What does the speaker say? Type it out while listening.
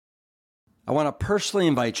I want to personally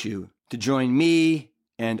invite you to join me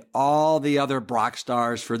and all the other Brock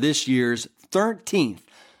stars for this year's 13th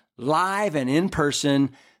live and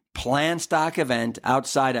in-person Plant Stock event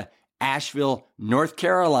outside of Asheville, North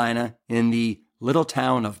Carolina in the little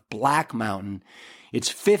town of Black Mountain.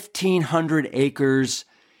 It's 1,500 acres,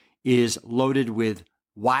 is loaded with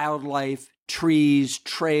wildlife, trees,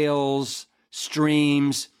 trails,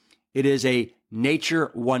 streams. It is a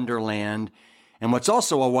nature wonderland. And what's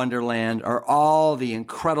also a wonderland are all the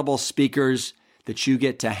incredible speakers that you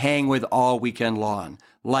get to hang with all weekend long,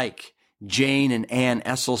 like Jane and Ann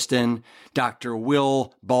Esselstyn, Dr.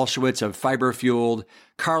 Will Bolshewitz of Fiber Fueled,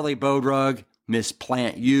 Carly Bodrug, Miss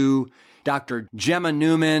Plant U, Dr. Gemma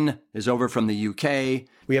Newman is over from the UK.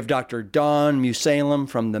 We have Dr. Dawn Musalem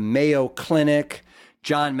from the Mayo Clinic,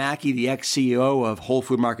 John Mackey, the ex-CEO of Whole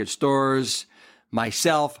Food Market Stores,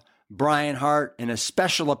 myself, Brian Hart, and a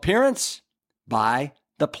special appearance by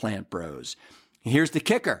the Plant Bros. Here's the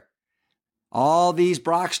kicker. All these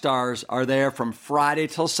Brock stars are there from Friday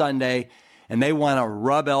till Sunday, and they want to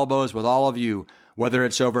rub elbows with all of you, whether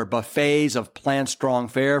it's over buffets of Plant Strong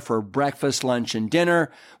fare for breakfast, lunch, and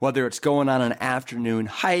dinner, whether it's going on an afternoon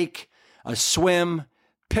hike, a swim,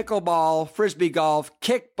 pickleball, frisbee golf,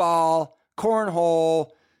 kickball, cornhole,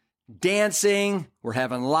 dancing. We're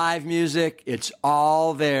having live music. It's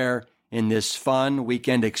all there in this fun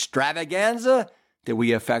weekend extravaganza that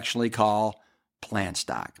we affectionately call Plant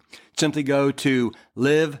Stock. Simply go to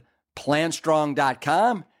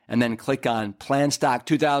liveplantstrong.com and then click on Plant Stock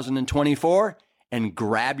 2024 and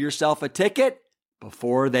grab yourself a ticket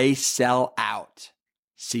before they sell out.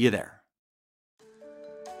 See you there.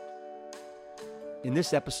 In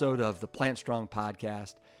this episode of the Plant Strong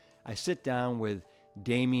podcast, I sit down with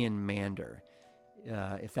Damien Mander.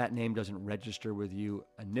 If that name doesn't register with you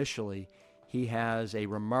initially, he has a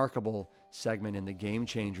remarkable segment in the Game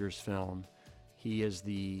Changers film. He is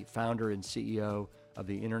the founder and CEO of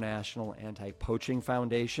the International Anti-Poaching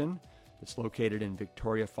Foundation. It's located in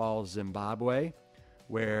Victoria Falls, Zimbabwe,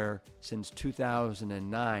 where since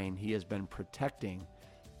 2009, he has been protecting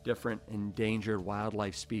different endangered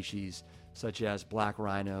wildlife species such as black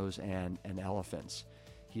rhinos and elephants.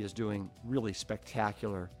 He is doing really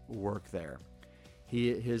spectacular work there.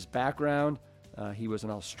 His background, he was an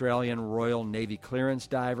Australian Royal Navy clearance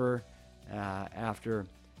diver. After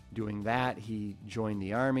doing that, he joined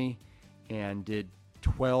the Army and did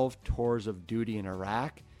 12 tours of duty in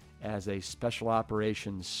Iraq as a special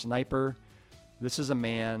operations sniper. This is a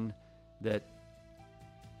man that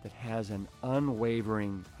has an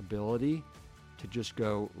unwavering ability to just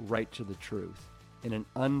go right to the truth in an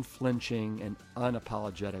unflinching and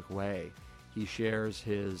unapologetic way. He shares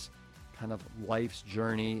his kind of life's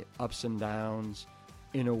journey, ups and downs,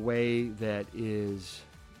 in a way that is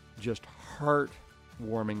just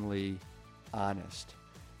heartwarmingly honest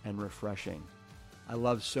and refreshing. I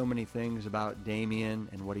love so many things about Damien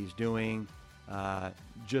and what he's doing.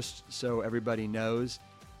 Just so everybody knows,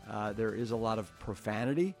 there is a lot of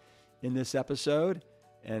profanity in this episode,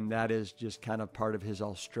 and that is just kind of part of his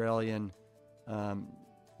Australian,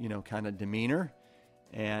 kind of demeanor.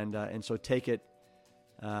 And so take it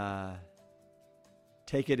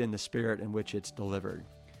in the spirit in which it's delivered.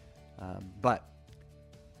 But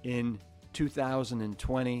in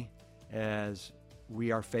 2020, as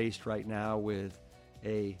we are faced right now with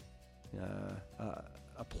a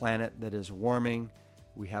planet that is warming,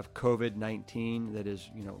 we have COVID-19 that is,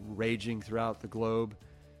 raging throughout the globe.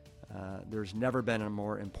 There's never been a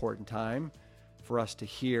more important time for us to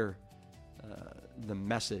hear the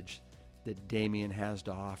message that Damien has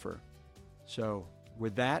to offer. So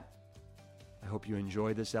with that, I hope you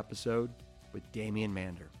enjoy this episode with Damien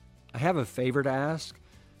Mander. I have a favor to ask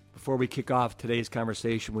before we kick off today's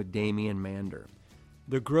conversation with Damien Mander.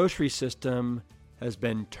 The grocery system has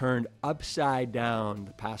been turned upside down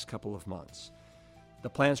the past couple of months. The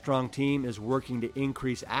Plant Strong team is working to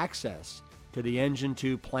increase access to the Engine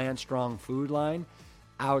 2 Plant Strong food line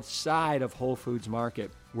outside of Whole Foods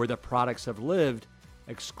Market, where the products have lived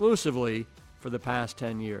exclusively for the past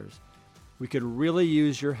 10 years. We could really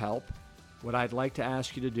use your help. What I'd like to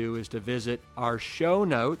ask you to do is to visit our show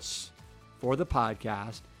notes for the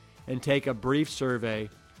podcast and take a brief survey.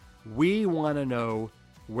 We want to know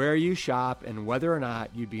where you shop and whether or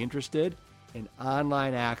not you'd be interested in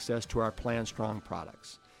online access to our Plant Strong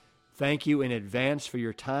products. Thank you in advance for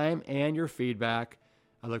your time and your feedback.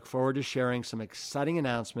 I look forward to sharing some exciting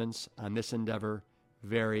announcements on this endeavor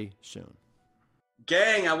very soon.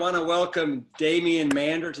 Gang, I want to welcome Damien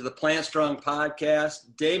Mander to the Plant Strong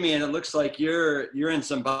podcast. Damien, it looks like you're in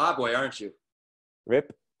Zimbabwe, aren't you?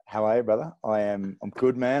 Rip, how are you, brother? I'm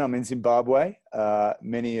good, man. I'm in Zimbabwe.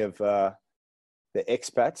 Many of the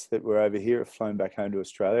expats that were over here have flown back home to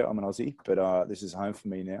Australia. I'm an Aussie, but this is home for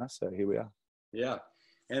me now. So here we are. Yeah.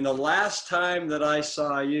 And the last time that I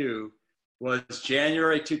saw you was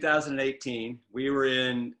January 2018. We were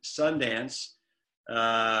in Sundance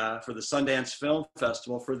for the Sundance Film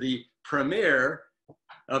Festival for the premiere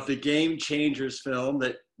of the Game Changers film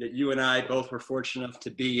that you and I both were fortunate enough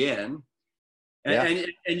to be in. And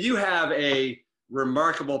you have a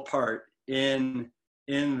remarkable part in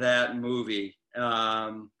that movie.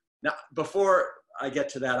 Now, before I get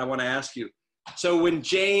to that, I want to ask you. So when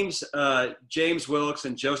James Wilkes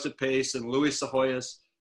and Joseph Pace and Luis Sahoyas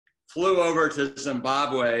flew over to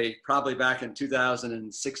Zimbabwe, probably back in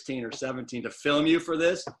 2016 or 17, to film you for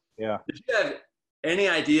this, did you have any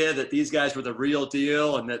idea that these guys were the real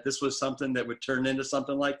deal and that this was something that would turn into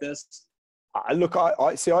something like this? Look,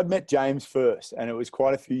 I see. I'd met James first, and it was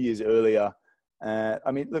quite a few years earlier. You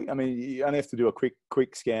only have to do a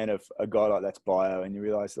quick scan of a guy like that's bio, and you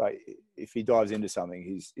realise like if he dives into something,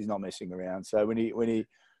 he's not messing around. So when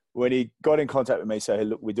he got in contact with me, say, hey,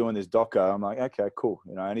 look, we're doing this doco. I'm like, okay, cool,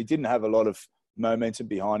 And he didn't have a lot of momentum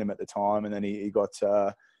behind him at the time, and then he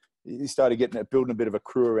started building a bit of a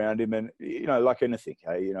crew around him, and like anything,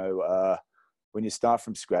 hey, when you start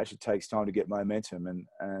from scratch, it takes time to get momentum,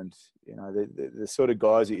 and the sort of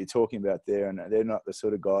guys that you're talking about there, and they're not the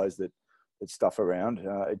sort of guys that stuff around.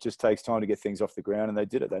 It just takes time to get things off the ground, and they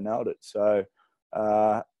did it. They nailed it. So,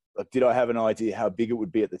 did I have an idea how big it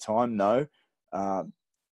would be at the time? No.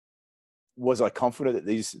 Was I confident that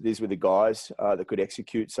these were the guys that could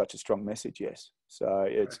execute such a strong message? Yes. So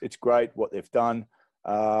it's great what they've done.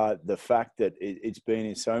 The fact that it's been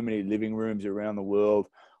in so many living rooms around the world.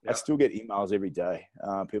 Yep. I still get emails every day.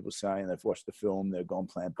 People saying they've watched the film, they've gone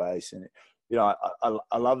plant-based, and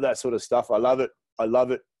I love that sort of stuff. I love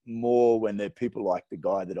it more when they're people like the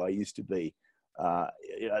guy that I used to be,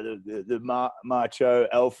 the macho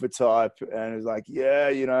alpha type, and it's like,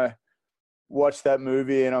 watch that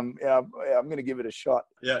movie, and I'm going to give it a shot.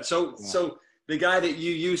 Yeah. So the guy that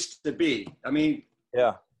you used to be,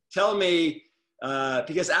 tell me,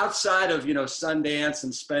 because outside of, Sundance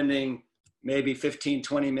and spending maybe 15,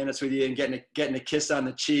 20 minutes with you and getting a kiss on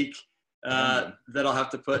the cheek, that I'll have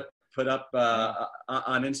to put up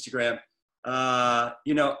on Instagram. I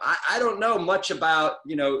don't know much about,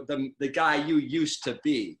 the guy you used to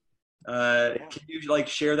be. Can you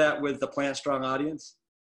share that with the Plant Strong audience?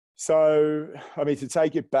 So, to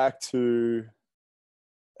take it back to,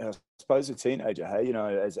 I suppose, a teenager, hey,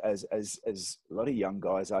 as a lot of young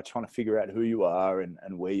guys are trying to figure out who you are and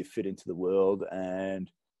where you fit into the world.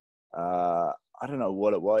 And I don't know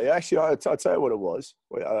what it was. Actually, I'll tell you what it was.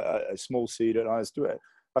 A small seed, and I just do it.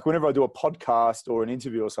 Like whenever I do a podcast or an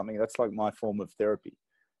interview or something, that's like my form of therapy.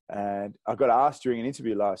 And I got asked during an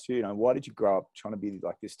interview last year, why did you grow up trying to be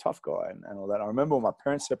like this tough guy and all that? I remember when my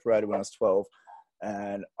parents separated when I was 12,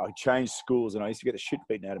 and I changed schools, and I used to get the shit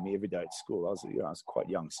beaten out of me every day at school. I was quite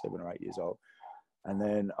young, 7 or 8 years old. And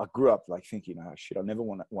then I grew up like thinking, oh shit, I never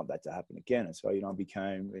want that to happen again. And so, I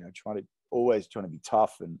became, always trying to be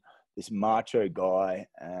tough and this macho guy,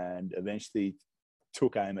 and eventually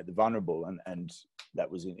took aim at the vulnerable, and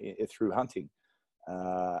that was through hunting.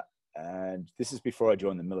 And this is before I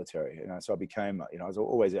joined the military. So I became, I was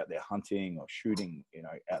always out there hunting or shooting,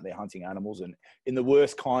 out there hunting animals, and in the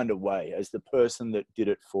worst kind of way, as the person that did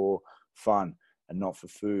it for fun and not for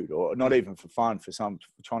food, or not even for fun, for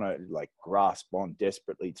trying to like grasp on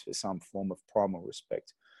desperately to some form of primal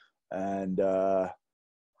respect. And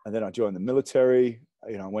then I joined the military.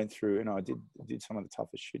 I went through, I did some of the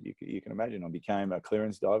toughest shit you can imagine. I became a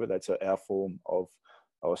clearance diver. That's our form of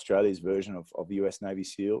Australia's version of the US Navy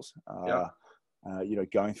SEALs.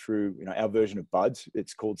 Going through, our version of BUDS.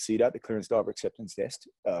 It's called CDAT, the Clearance Diver Acceptance Test.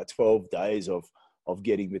 12 days of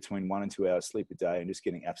getting between 1 and 2 hours sleep a day and just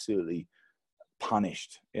getting absolutely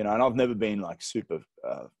punished. And I've never been like super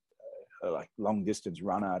like long distance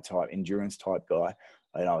runner type, endurance type guy.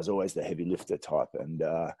 I was always the heavy lifter type, and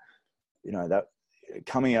that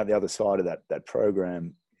coming out the other side of that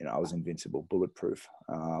program, I was invincible, bulletproof.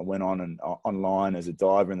 Went online as a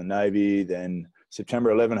diver in the Navy. Then September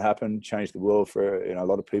 11 happened, changed the world for a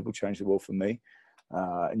lot of people, changed the world for me.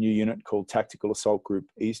 A new unit called Tactical Assault Group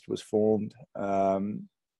East was formed, a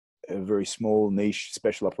very small niche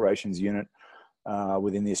special operations unit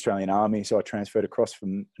within the Australian Army. So I transferred across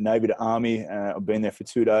from Navy to Army. I've been there for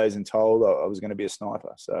 2 days and told I was going to be a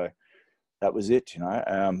sniper. So that was it,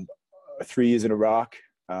 3 years in Iraq,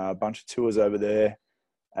 a bunch of tours over there.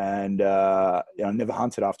 And I never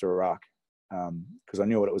hunted after Iraq because I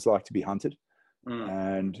knew what it was like to be hunted.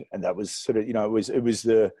 And that was sort of, it was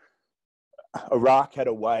Iraq had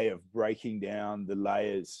a way of breaking down the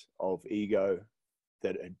layers of ego,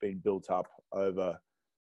 that had been built up over,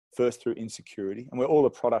 first through insecurity, and we're all a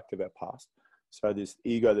product of our past. So this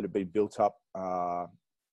ego that had been built up,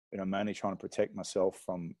 mainly trying to protect myself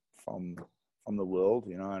from the world,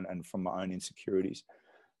 and from my own insecurities.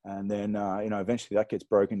 And then, eventually that gets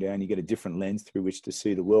broken down. You get a different lens through which to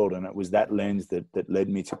see the world. And it was that lens that led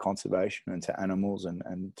me to conservation and to animals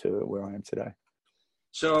and to where I am today.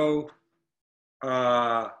 So,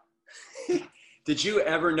 did you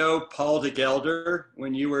ever know Paul de Gelder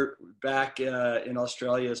when you were back in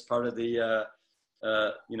Australia as part of the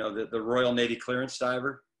Royal Navy clearance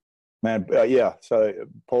diver? Man, yeah. So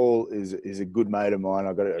Paul is a good mate of mine.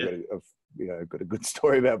 I've got a good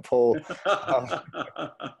story about Paul. I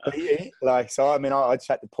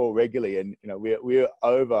chat to Paul regularly, and we're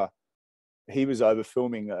over. He was over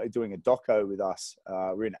filming, doing a doco with us.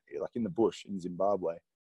 We're in the bush in Zimbabwe,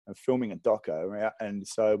 and filming a doco. And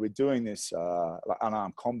so we're doing this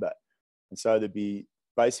unarmed combat, and so there'd be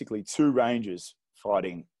basically two rangers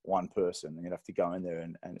fighting one person, and you'd have to go in there,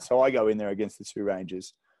 and so I go in there against the two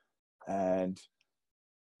rangers, and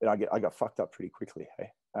I got fucked up pretty quickly. Hey.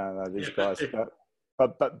 These guys,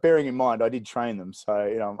 but bearing in mind, I did train them, so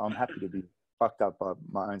I'm happy to be fucked up by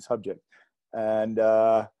my own subject. And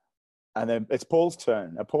then it's Paul's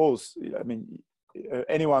turn. Now, Paul's,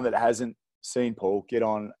 anyone that hasn't seen Paul, get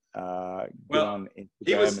on Instagram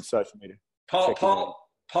and social media.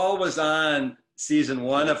 Paul was on season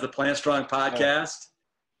 1 of the Plant Strong podcast. Yeah.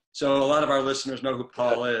 So a lot of our listeners know who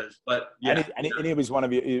Paul is, but yeah. And he was one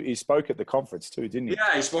of you. He spoke at the conference too, didn't he?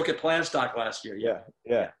 Yeah, he spoke at Plant Stock last year.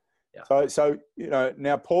 Yeah. So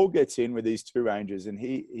now Paul gets in with these two rangers, and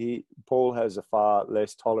Paul has a far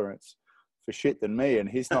less tolerance for shit than me, and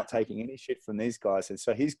he's not taking any shit from these guys. And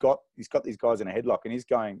so he's got these guys in a headlock, and he's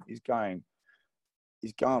going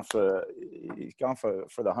for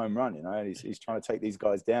the home run, and he's trying to take these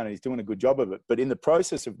guys down, and he's doing a good job of it. But in the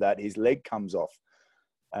process of that, his leg comes off.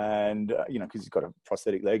 And, because he's got a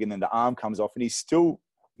prosthetic leg, and then the arm comes off, and he's still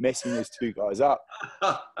messing these two guys up.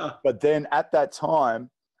 But then at that time,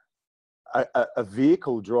 a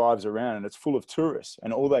vehicle drives around, and it's full of tourists,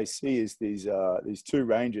 and all they see is these two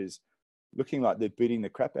rangers looking like they're beating the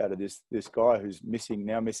crap out of this guy who's missing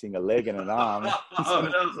a leg and an arm. On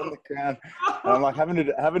the ground. And I'm like having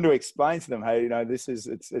to explain to them, hey,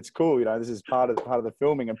 it's cool, this is part of the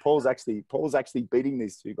filming, and Paul's actually beating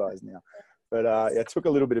these two guys now. But it took a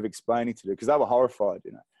little bit of explaining to do because they were horrified,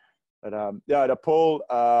 But Paul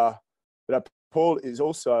is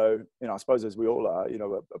also, I suppose as we all are,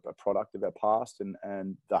 a product of our past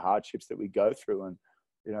and the hardships that we go through. And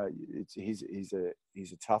he's a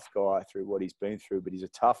tough guy through what he's been through, but he's a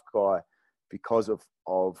tough guy because of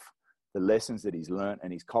the lessons that he's learned,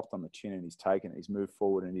 and he's copped on the chin, and he's taken it, he's moved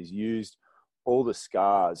forward, and he's used all the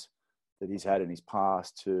scars that he's had in his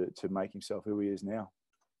past to make himself who he is now.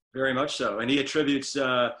 Very much so. And he attributes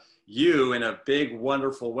you in a big,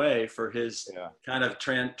 wonderful way for his kind of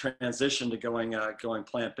transition to going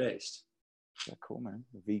plant-based. Yeah, cool, man.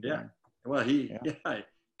 The vegan. Yeah. Well,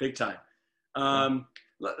 big time.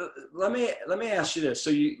 Let me ask you this. So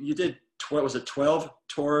you did, 12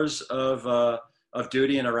 tours of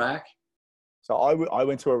duty in Iraq? So I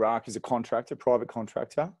went to Iraq as a contractor, private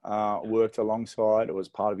contractor, worked alongside, it was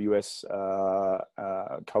part of US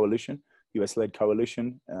coalition. US-led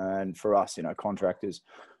coalition, and for us, contractors,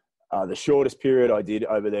 the shortest period I did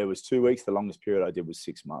over there was 2 weeks. The longest period I did was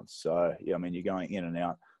 6 months. So you're going in and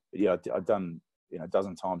out. But I've done a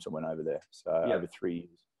dozen times I went over there. So over 3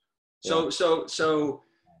 years. Yeah. So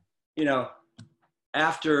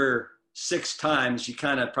after 6 times, you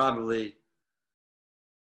kind of probably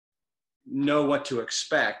know what to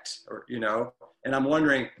expect, And I'm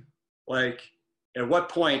wondering, at what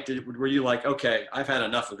point were you like, okay, I've had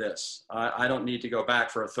enough of this. I don't need to go back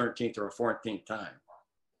for a 13th or a 14th time.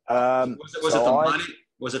 Was it the money?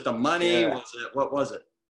 Was it the money? Yeah. What was it?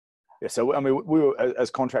 Yeah. So, we were,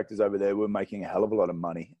 as contractors over there, we were making a hell of a lot of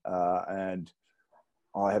money. And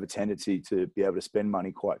I have a tendency to be able to spend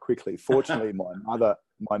money quite quickly. Fortunately, my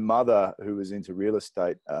mother, who was into real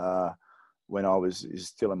estate, when I was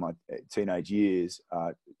still in my teenage years,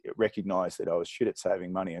 recognized that I was shit at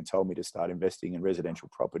saving money and told me to start investing in residential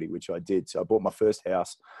property, which I did. So I bought my first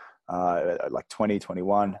house at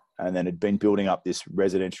 2021, and then had been building up this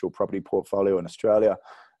residential property portfolio in Australia.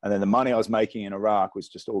 And then the money I was making in Iraq was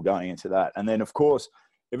just all going into that. And then, of course,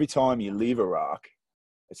 every time you leave Iraq,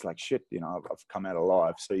 it's like, shit, I've come out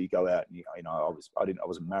alive. So you go out and, I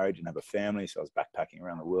wasn't married, didn't have a family. So I was backpacking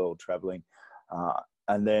around the world, traveling.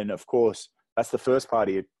 And then, of course, that's the first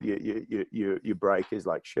party you break is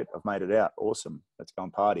like, shit, I've made it out. Awesome. Let's go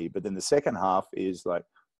and party. But then the second half is like,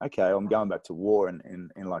 okay, I'm going back to war in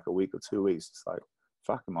like a week or 2 weeks. It's like,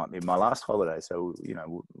 fuck, it might be my last holiday. So, you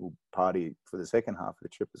know, we'll party for the second half of the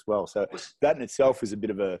trip as well. So that in itself is a bit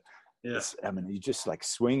of a, I mean, you're just like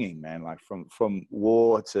swinging, man, like from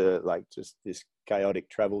war to like just this chaotic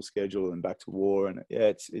travel schedule and back to war. And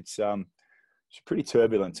yeah, it's a pretty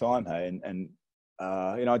turbulent time. Hey. And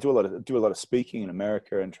you know, I do a lot of speaking in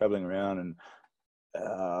America and traveling around and,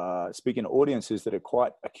 speaking to audiences that are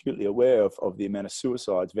quite acutely aware of the amount of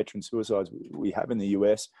suicides, veteran suicides we have in the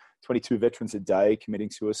US, 22 veterans a day committing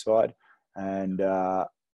suicide. And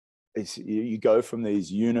you go from these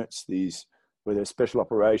units, whether it's special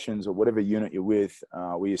operations or whatever unit you're with,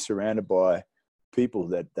 where you're surrounded by people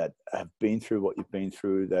that have been through what you've been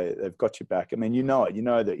through. They've got your back. I mean, you know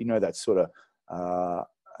that sort of,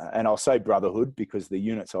 and I'll say brotherhood because the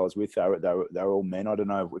units I was with, they're all men. I don't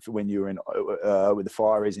know if when you were in with the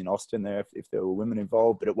fireys in Austin there, if there were women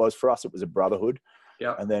involved, but it was, for us, it was a brotherhood.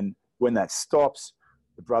 Yeah. And then when that stops,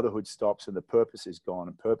 the brotherhood stops and the purpose is gone.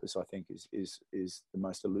 And purpose, I think, is the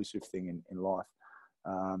most elusive thing in life.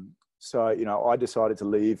 So, you know, I decided to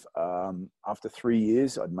leave after 3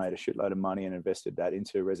 years. I'd made a shitload of money and invested that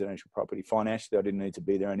into residential property. Financially, I didn't need to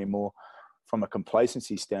be there anymore. From a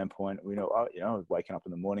complacency standpoint, I was waking up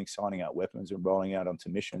in the morning, signing out weapons and rolling out onto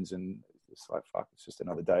missions, and it's like, fuck, it's just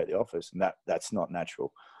another day at the office, and that's not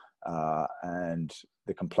natural. And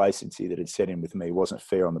the complacency that had set in with me wasn't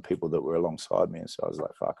fair on the people that were alongside me, and so I was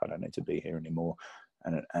like, fuck, I don't need to be here anymore,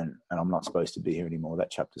 and I'm not supposed to be here anymore.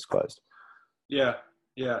 That chapter's closed. Yeah,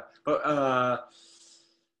 but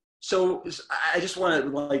so I just want to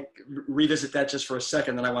like revisit that just for a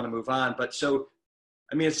second, then I want to move on. But so,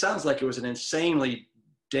 I mean, it sounds like it was an insanely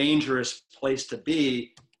dangerous place to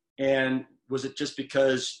be. And was it just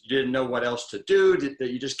because you didn't know what else to do,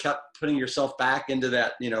 that you just kept putting yourself back into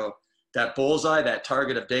that, you know, that bullseye, that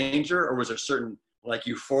target of danger? Or was there certain like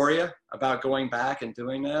euphoria about going back and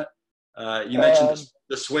doing that? You mentioned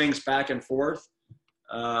the swings back and forth.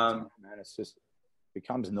 Man, it's just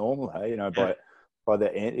becomes normal, hey, you know, by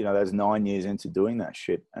the end, you know, there's 9 years into doing that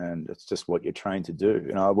shit, and it's just what you're trained to do.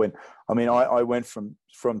 You know, I went from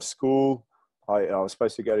school. I was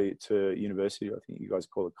supposed to go to university. I think you guys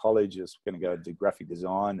call it college. I was going to go do graphic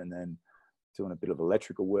design and then doing a bit of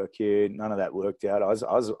electrical work here. None of that worked out. I was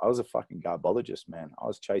a fucking garbologist, man. I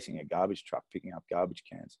was chasing a garbage truck, picking up garbage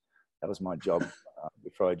cans. That was my job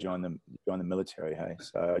before I joined the military. Hey,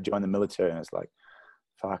 so I joined the military, and it's like,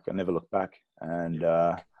 fuck, I never looked back. And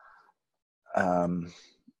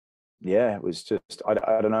yeah, it was just, I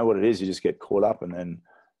don't know what it is. You just get caught up, and then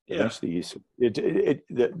eventually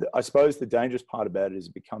I suppose the dangerous part about it is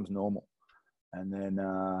it becomes normal. And then,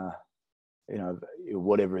 you know,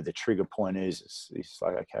 whatever the trigger point is, it's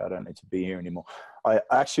like, okay, I don't need to be here anymore. I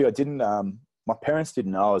didn't, my parents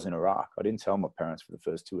didn't know I was in Iraq. I didn't tell my parents for the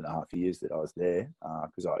first 2.5 years that I was there,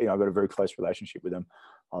 because I got a very close relationship with them.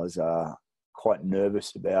 I was quite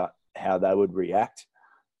nervous about how they would react,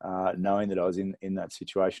 knowing that I was in that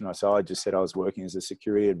situation. So I just said I was working as a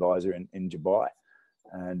security advisor in Dubai,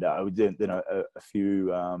 and then a few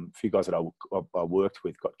guys that I worked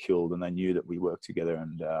with got killed, and they knew that we worked together,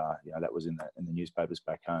 and you know, that was in the newspapers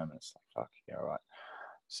back home. And it's like, fuck, yeah, all right,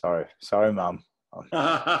 sorry, mum,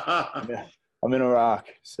 I'm in Iraq.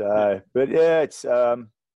 So, but yeah, it's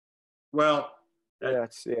well, yeah,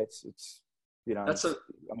 it's you know,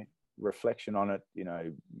 I mean, reflection on it, you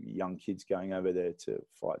know, young kids going over there to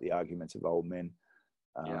fight the arguments of old men.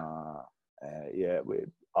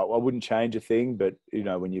 I wouldn't change a thing, but you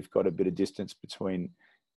know, when you've got a bit of distance between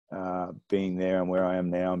being there and where I am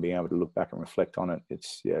now and being able to look back and reflect on it,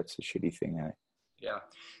 it's a shitty thing. Eh? Yeah.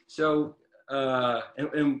 So,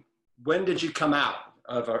 and when did you come out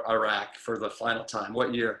of Iraq for the final time?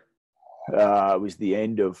 What year? It was the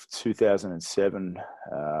end of 2007.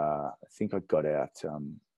 I think I got out.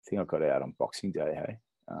 On Boxing Day. Hey,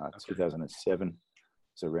 okay. 2007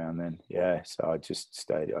 was around then. Yeah, so I just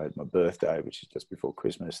stayed. I had my birthday, which is just before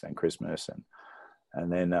Christmas, then Christmas,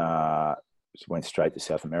 and then just went straight to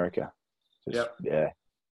South America. Yeah.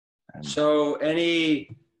 And so, you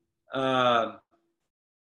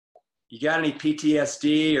got any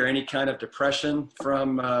PTSD or any kind of depression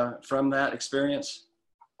from that experience?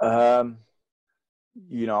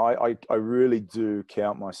 You know, I really do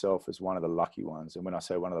count myself as one of the lucky ones. And when I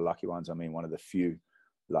say one of the lucky ones, I mean one of the few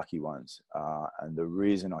lucky ones. And the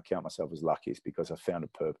reason I count myself as lucky is because I found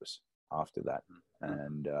a purpose after that.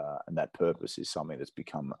 And that purpose is something that's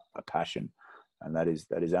become a passion, and that is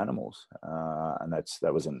animals. And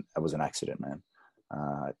that was an accident, man.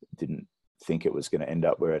 Didn't think it was going to end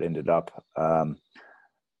up where it ended up.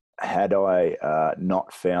 Had I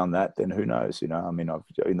not found that, then who knows? You know, I mean,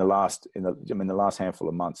 in the last handful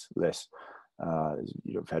of months, less,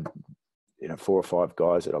 I've had 4 or 5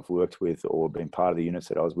 guys that I've worked with or been part of the units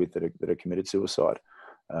that I was with that are committed suicide.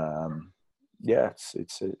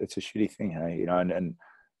 It's a shitty thing, hey, and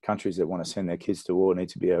countries that want to send their kids to war need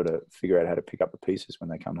to be able to figure out how to pick up the pieces when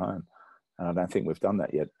they come home. And I don't think we've done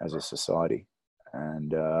that yet as a society.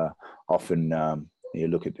 And often you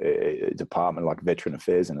look at a department like Veteran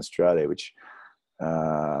Affairs in Australia, which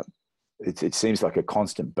it seems like a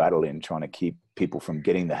constant battle in trying to keep people from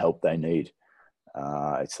getting the help they need.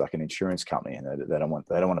 It's like an insurance company, and they don't want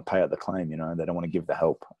to pay out the claim. They don't want to give the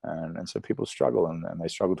help, and so people struggle, and they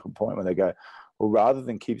struggle to a point where they go, well, rather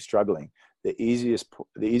than keep struggling, the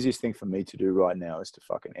easiest thing for me to do right now is to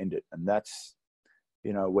fucking end it. And that's,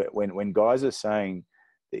 when guys are saying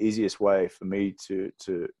the easiest way for me to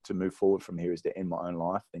move forward from here is to end my own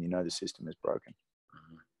life, then the system is broken.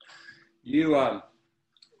 You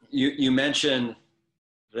mentioned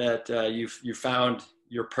that you found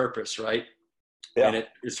your purpose, right? Yeah. And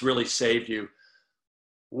it's really saved you.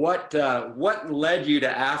 What led you to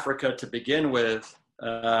Africa to begin with?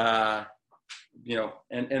 And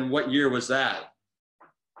what year was that?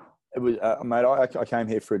 It was, mate. I came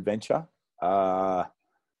here for adventure. So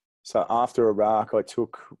after Iraq, I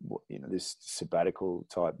took this sabbatical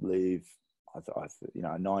type leave. I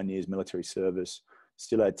 9 years military service.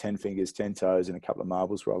 Still had 10 fingers, 10 toes, and a couple of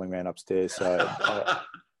marbles rolling around upstairs. So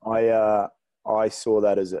I saw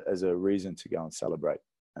that as a reason to go and celebrate,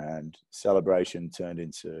 and celebration turned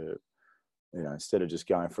into, instead of just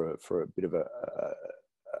going for a bit of a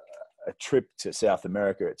trip to South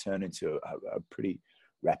America, it turned into a pretty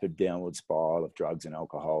rapid downward spiral of drugs and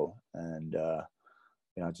alcohol, and I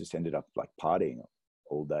just ended up like partying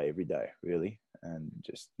all day, every day, really, and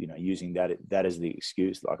just using that as the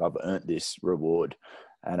excuse, like I've earned this reward,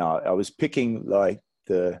 and I was picking I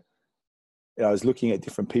was looking at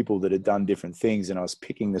different people that had done different things, and I was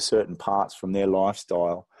picking the certain parts from their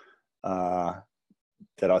lifestyle that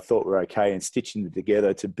I thought were okay, and stitching them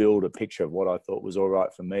together to build a picture of what I thought was all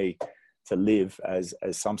right for me to live as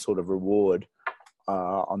some sort of reward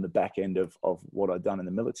on the back end of what I'd done in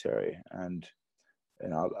the military. And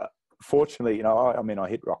fortunately, I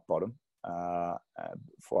hit rock bottom. I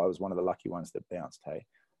was one of the lucky ones that bounced, hey.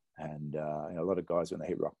 And a lot of guys, when they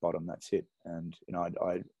hit rock bottom, that's it. And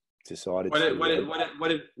I decided.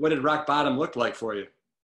 What did rock bottom look like for you?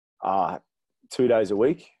 2 days a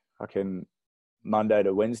week, Monday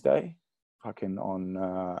to Wednesday,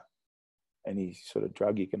 on any sort of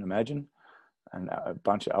drug you can imagine, and a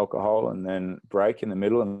bunch of alcohol, and then break in the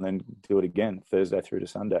middle, and then do it again Thursday through to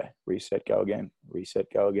Sunday. Reset, go again. Reset,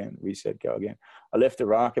 go again. Reset, go again. I left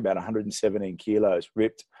Iraq about 117 kilos,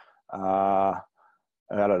 ripped. I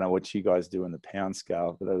don't know what you guys do in the pound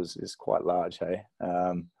scale, but it's quite large, hey.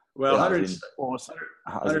 Well,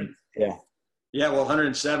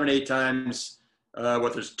 170 times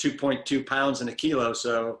there's 2.2 pounds in a kilo,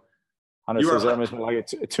 so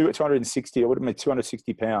 260. I would have been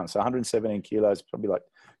 260 pounds, so 117 kilos, probably like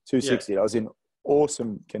 260. Yeah. I was in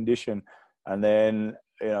awesome condition, and then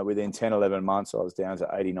within 10, 11 months, I was down to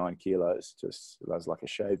 89 kilos. I was like a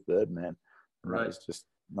shaved bird, man. Right. I was just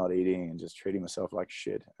not eating and just treating myself like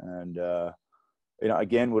shit. And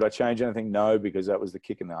again, would I change anything? No, because that was the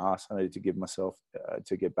kick in the ass I needed to give myself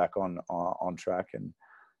to get back on track and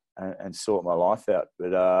sort my life out.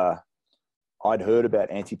 But I'd heard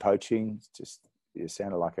about anti-poaching. It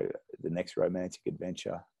sounded like the next romantic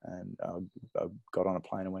adventure, and I got on a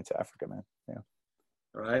plane and went to Africa, man. Yeah.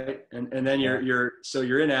 Right, and then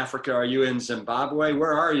you're in Africa. Are you in Zimbabwe?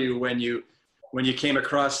 Where are you when you came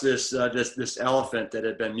across this elephant that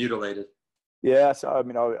had been mutilated? Yeah, so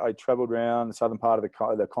I traveled around the southern part of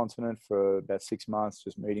the continent for about 6 months,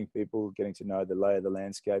 just meeting people, getting to know the lay of the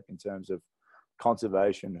landscape in terms of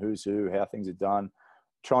conservation, who's who, how things are done.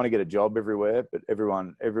 Trying to get a job everywhere, but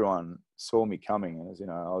everyone saw me coming,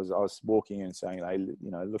 and I was walking in and saying, hey,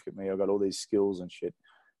 look at me, I've got all these skills and shit.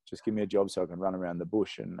 Just give me a job so I can run around the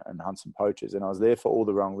bush and hunt some poachers. And I was there for all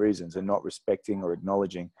the wrong reasons, and not respecting or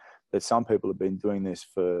acknowledging that some people have been doing this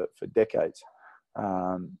for decades.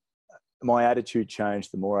 My attitude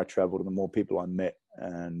changed the more I traveled and the more people I met.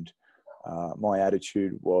 And my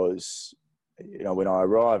attitude was, when I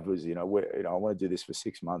arrived was, I want to do this for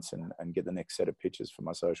 6 months and get the next set of pictures for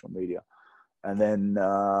my social media. And then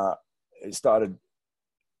it started,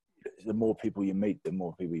 the more people you meet, the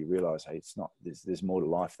more people you realize, hey, it's not, there's more to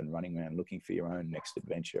life than running around looking for your own next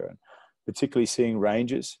adventure. And particularly seeing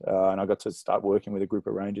rangers. And I got to start working with a group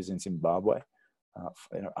of rangers in Zimbabwe.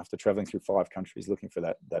 After traveling through 5 countries looking for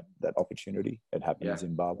that opportunity, it happened in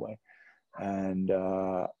Zimbabwe. And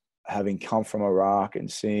having come from Iraq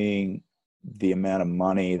and seeing the amount of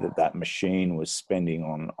money that machine was spending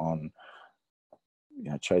on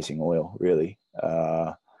chasing oil really,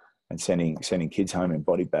 and sending kids home in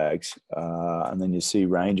body bags. And then you see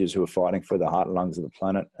rangers who are fighting for the heart and lungs of the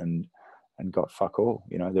planet and got fuck all.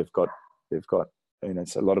 They've got,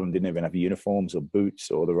 it's a lot of them didn't even have uniforms or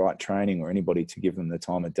boots or the right training or anybody to give them the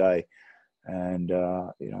time of day. And,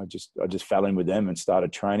 I just fell in with them and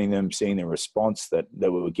started training them, seeing the response that we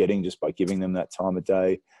were getting just by giving them that time of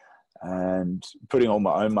day, and putting all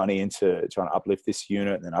my own money into trying to uplift this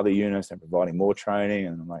unit and then other units and providing more training.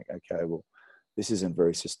 And I'm like, okay, well, this isn't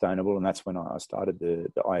very sustainable. And that's when I started the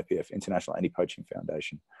IAPF, International Anti-Poaching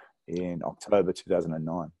Foundation, in October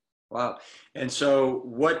 2009. Wow. And so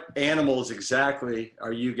what animals exactly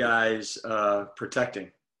are you guys protecting?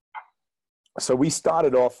 So we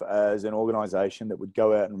started off as an organization that would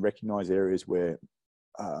go out and recognize areas where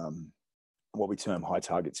what we term high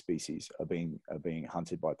target species are being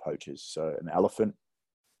hunted by poachers. So an elephant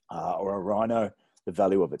or a rhino, the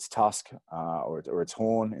value of its tusk or its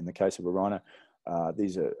horn, in the case of a rhino,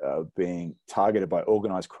 these are being targeted by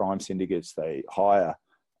organized crime syndicates. They hire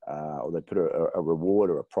or they put a reward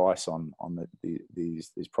or a price on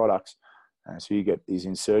these products. So you get these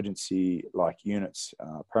insurgency-like units,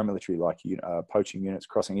 paramilitary-like poaching units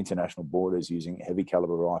crossing international borders using heavy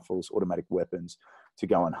caliber rifles, automatic weapons to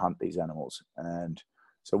go and hunt these animals. And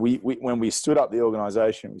so when we stood up the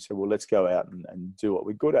organization, we said, well, let's go out and do what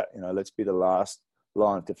we're good at. Let's be the last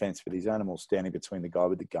line of defense for these animals, standing between the guy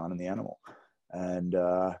with the gun and the animal. And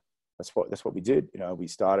that's what we did. We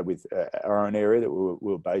started with our own area that we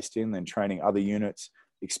were based in, then training other units,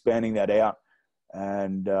 expanding that out.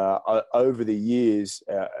 And over the years,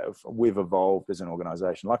 we've evolved as an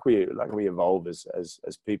organization, like we evolve as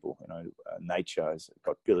people. Nature has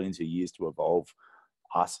got billions of years to evolve.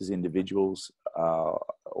 Us as individuals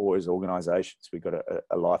or as organizations, we've got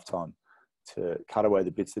a lifetime to cut away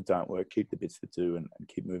the bits that don't work, keep the bits that do, and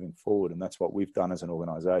keep moving forward. And that's what we've done as an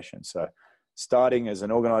organization. So starting as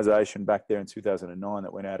an organization back there in 2009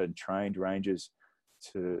 that went out and trained rangers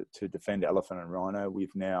to defend elephant and rhino, we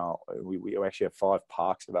actually have 5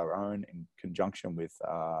 parks of our own in conjunction with,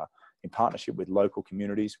 in partnership with local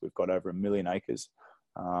communities. We've got over 1 million acres.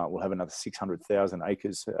 We'll have another 600,000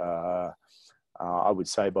 acres, I would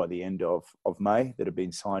say, by the end of May that have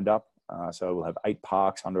been signed up. So we'll have 8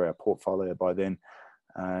 parks under our portfolio by then,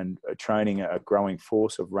 and training a growing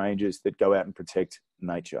force of rangers that go out and protect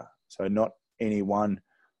nature. So not any one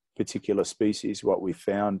particular species. What we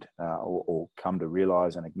found or come to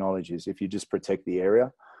realize and acknowledge is if you just protect the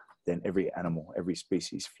area, then every animal, every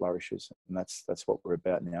species flourishes. And that's what we're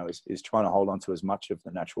about now, is trying to hold on to as much of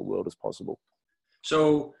the natural world as possible.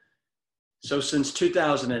 So since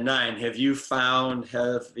 2009, have you found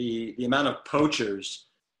the amount of poachers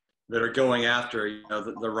that are going after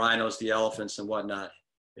the rhinos, the elephants, and whatnot,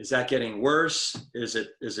 is that getting worse? Is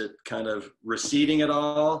it kind of receding at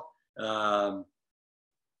all? The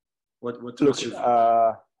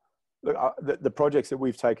projects that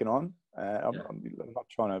we've taken on, I'm not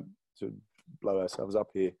trying to blow ourselves up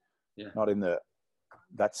here, not in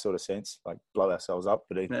that sort of sense, like blow ourselves up,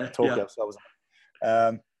 but talk ourselves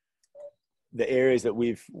up. The areas that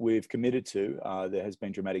we've committed to, there has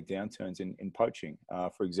been dramatic downturns in poaching.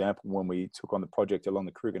 For example, when we took on the project along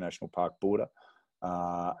the Kruger National Park border,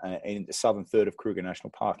 in the southern third of Kruger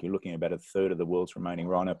National Park, you're looking at about 1/3 of the world's remaining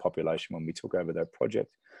rhino population when we took over that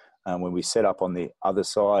project. When we set up on the other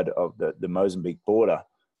side of the Mozambique border,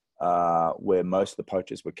 where most of the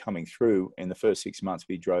poachers were coming through, in the first 6 months,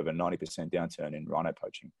 we drove a 90% downturn in rhino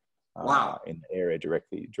poaching. In the area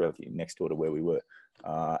directly next door to where we were.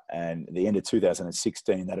 And at the end of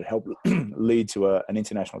 2016, that had helped lead to an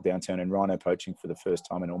international downturn in rhino poaching for the first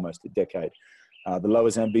time in almost a decade. The lower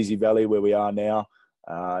Zambezi Valley, where we are now,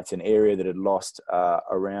 it's an area that had lost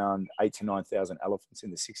around 8,000 to 9,000 elephants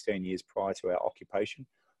in the 16 years prior to our occupation.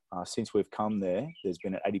 Since we've come there, there's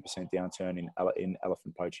been an 80% downturn in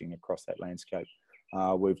elephant poaching across that landscape.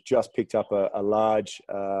 We've just picked up a large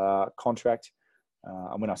contract.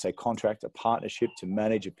 And when I say contract, a partnership to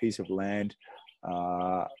manage a piece of land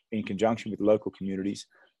in conjunction with local communities,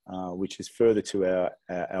 which is further to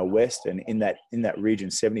our west. And in that region,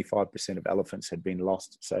 75% of elephants had been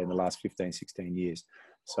lost, say, in the last 15, 16 years.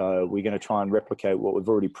 So we're going to try and replicate what we've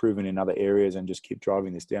already proven in other areas and just keep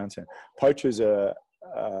driving this downturn. Poachers are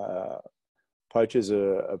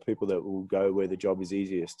people that will go where the job is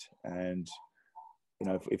easiest. And,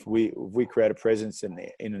 if we create a presence in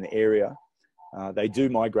an area, they do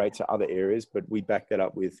migrate to other areas, but we back that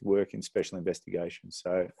up with work in special investigations.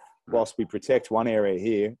 So whilst we protect one area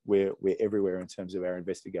here, we're everywhere in terms of our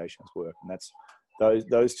investigations work. And that's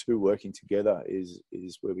those two working together is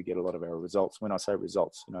where we get a lot of our results. When I say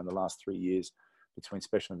results, in the last 3 years, between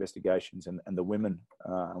special investigations and the women,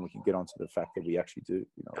 and we can get onto the fact that we actually do.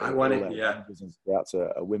 I want it. Yeah, rangers and scouts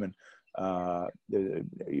are women. There are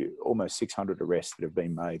almost 600 arrests that have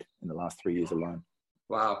been made in the last 3 years alone.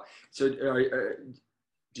 Wow. So,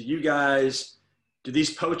 do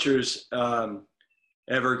these poachers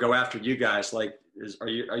ever go after you guys? Like, are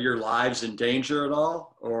your lives in danger at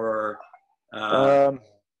all, or?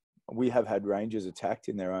 We have had rangers attacked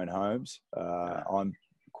in their own homes. I'm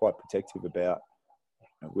quite protective about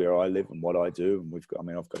where I live and what I do, and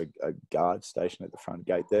I've got a guard stationed at the front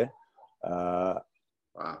gate there. Wow.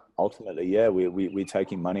 Ultimately, yeah, we're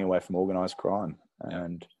taking money away from organised crime,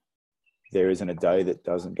 and there isn't a day that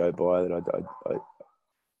doesn't go by that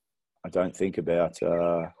I don't think about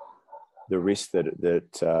the risks that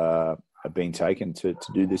are being taken to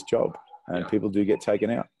do this job, and people do get taken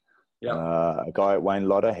out. Yeah. A guy at Wayne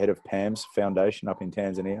Lotter, head of PAM's foundation up in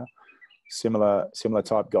Tanzania, similar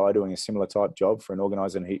type guy doing a similar type job for an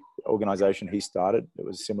organisation he started. It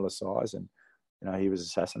was similar size, and he was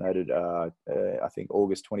assassinated. I think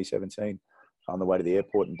August 2017, on the way to the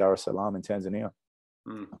airport in Dar es Salaam in Tanzania.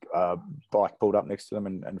 Bike pulled up next to them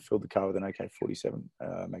and filled the car with an AK-47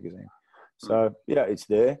 magazine. So it's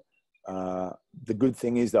there. The good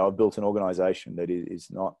thing is that I've built an organisation that is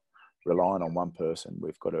not relying on one person.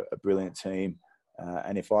 We've got a brilliant team,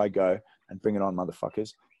 and if I go and bring it on,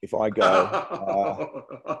 motherfuckers, if I go,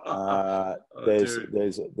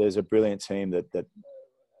 there's a brilliant team that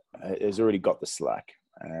has already got the slack,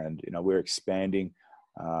 and we're expanding.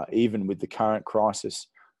 Even with the current crisis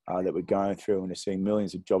that we're going through, and we're seeing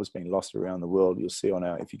millions of jobs being lost around the world. You'll see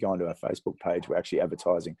if you go onto our Facebook page, we're actually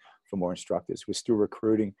advertising for more instructors. We're still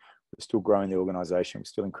recruiting. We're still growing the organisation. We're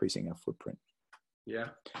still increasing our footprint. Yeah.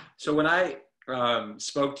 So when I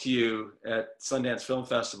spoke to you at Sundance Film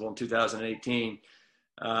Festival in 2018,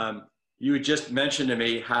 you had just mentioned to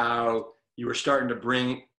me how you were starting to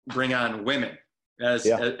bring on women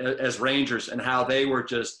as rangers, and how they were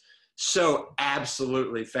just so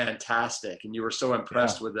absolutely fantastic, and you were so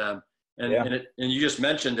impressed with them. And you just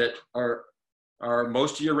mentioned it. Are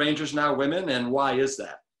most of your rangers now women, and why is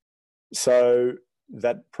that? So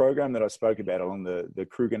that program that I spoke about along the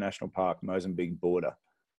Kruger National Park, Mozambique border,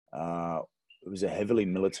 it was a heavily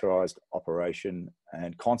militarized operation,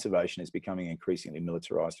 and conservation is becoming increasingly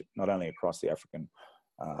militarized, not only across the African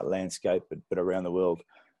landscape, but around the world.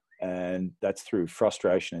 And that's through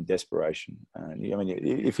frustration and desperation. And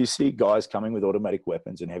if you see guys coming with automatic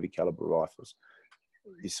weapons and heavy caliber rifles,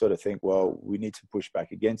 you sort of think, well, we need to push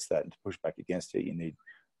back against that. And to push back against it, you need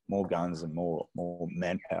more guns and more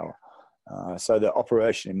manpower. So the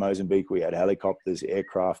operation in Mozambique, we had helicopters,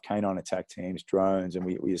 aircraft, canine attack teams, drones, and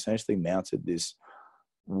we essentially mounted this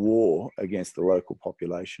war against the local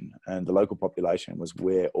population. And the local population was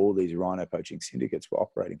where all these rhino poaching syndicates were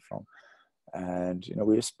operating from. And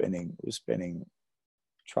we were spending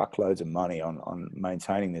truckloads of money on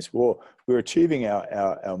maintaining this war. We were achieving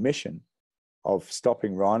our mission of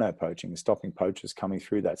stopping rhino poaching and stopping poachers coming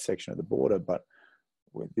through that section of the border, but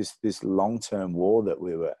this long-term war that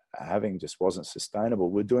we were having just wasn't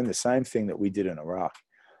sustainable. We're doing the same thing that we did in Iraq,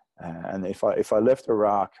 and if I left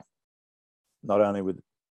Iraq, not only with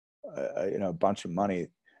a bunch of money,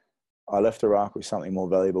 I left Iraq with something more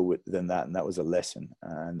valuable than that, and that was a lesson.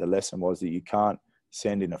 And the lesson was that you can't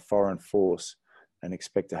send in a foreign force and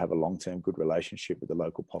expect to have a long-term good relationship with the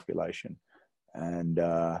local population. And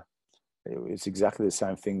it's exactly the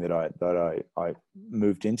same thing that I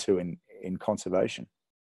moved into in conservation,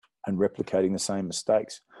 and replicating the same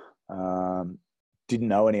mistakes. Didn't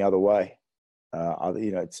know any other way.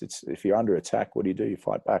 It's if you're under attack, what do? You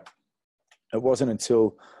fight back. It wasn't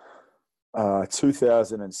until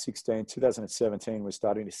 2016, 2017, we're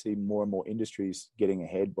starting to see more and more industries getting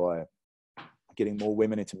ahead by getting more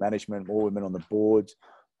women into management, more women on the boards,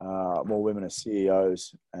 more women as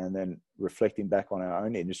CEOs, and then reflecting back on our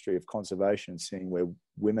own industry of conservation, seeing where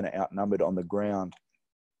women are outnumbered on the ground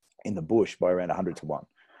in the bush by around 100 to 1.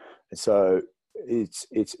 And so it's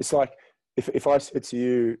like if I said to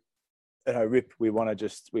you, Rip, we want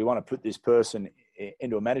to put this person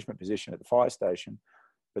into a management position at the fire station,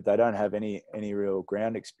 but they don't have any real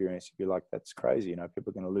ground experience, you'd be like, that's crazy.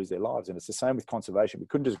 People are going to lose their lives. And it's the same with conservation. We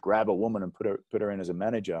couldn't just grab a woman and put her in as a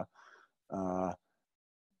manager,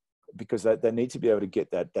 because they need to be able to get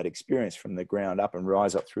that experience from the ground up and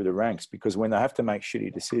rise up through the ranks, because when they have to make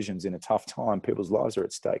shitty decisions in a tough time, people's lives are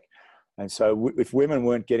at stake. And so if women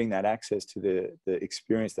weren't getting that access to the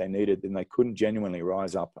experience they needed, then they couldn't genuinely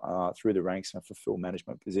rise up through the ranks and fulfill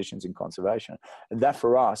management positions in conservation. And that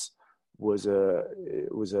for us was a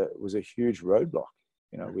huge roadblock.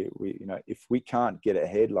 You know, if we can't get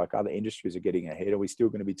ahead like other industries are getting ahead, are we still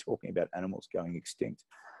going to be talking about animals going extinct?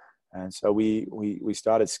 And so we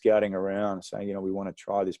started scouting around, saying, you know, we want to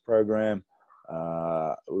try this program.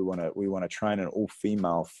 We want to train an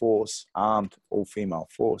all-female force, armed all-female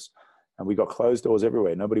force. And we got closed doors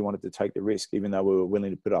everywhere. Nobody wanted to take the risk, even though we were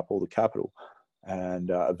willing to put up all the capital.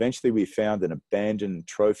 And eventually we found an abandoned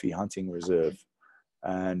trophy hunting reserve.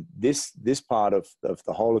 And this part of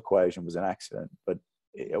the whole equation was an accident. But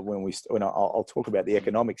I'll talk about the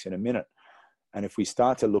economics in a minute. And if we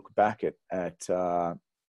start to look back at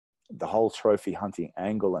the whole trophy hunting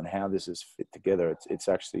angle and how this is fit together,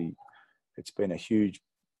 it's been a huge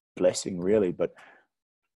blessing, really. But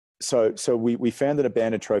so we found an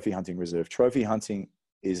abandoned trophy hunting reserve. Trophy hunting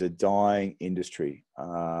is a dying industry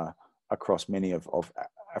across many of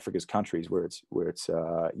Africa's countries, where it's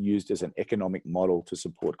used as an economic model to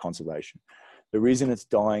support conservation. The reason it's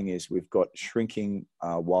dying is we've got shrinking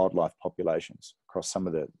wildlife populations across some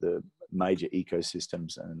of the major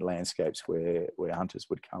ecosystems and landscapes where hunters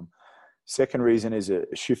would come. Second reason is a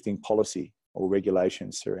shifting policy or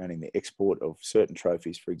regulations surrounding the export of certain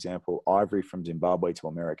trophies. For example, ivory from Zimbabwe to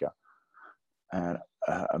America. And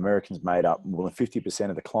Americans made up more than 50%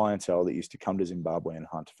 of the clientele that used to come to Zimbabwe and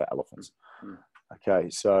hunt for elephants. Okay,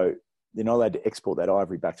 so they're not allowed to export that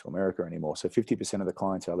ivory back to America anymore. So 50% of the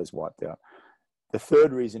clientele is wiped out. The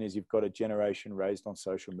third reason is you've got a generation raised on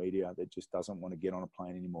social media that just doesn't want to get on a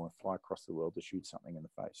plane anymore and fly across the world to shoot something in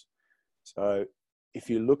the face. So if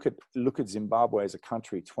you look at Zimbabwe as a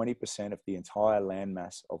country, 20% of the entire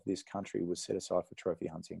landmass of this country was set aside for trophy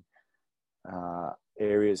hunting.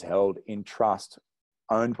 Areas held in trust,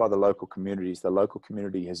 owned by the local communities. The local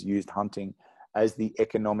community has used hunting as the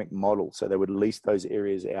economic model. So they would lease those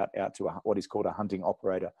areas out to what is called a hunting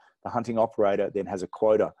operator. The hunting operator then has a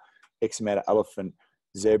quota, X amount of elephant,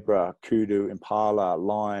 zebra, kudu, impala,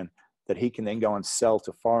 lion, that he can then go and sell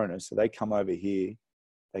to foreigners. So they come over here,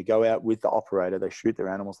 they go out with the operator, they shoot their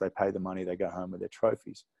animals, they pay the money, they go home with their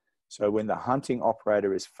trophies. So when the hunting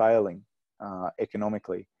operator is failing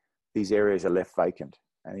economically, these areas are left vacant.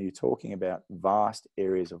 And you're talking about vast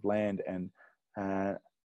areas of land. And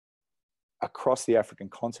across the African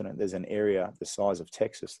continent, there's an area the size of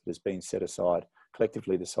Texas that has been set aside,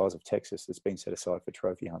 collectively the size of Texas, that's been set aside for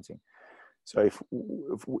trophy hunting. So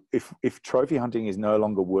if trophy hunting is no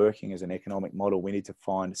longer working as an economic model, we need to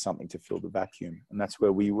find something to fill the vacuum. And that's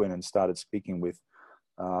where we went and started speaking with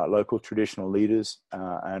local traditional leaders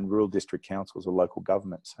and rural district councils or local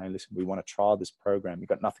governments, saying, listen, we want to trial this program. You've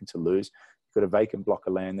got nothing to lose. You've got a vacant block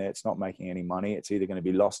of land there. It's not making any money. It's either going to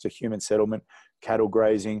be lost to human settlement, cattle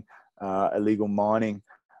grazing, illegal mining,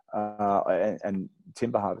 and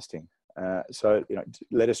timber harvesting. So,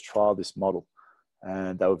 let us trial this model.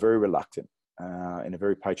 And they were very reluctant in a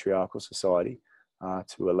very patriarchal society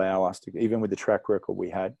to allow us to, even with the track record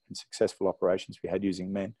we had and successful operations we had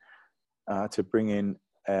using men, to bring in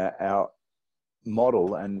our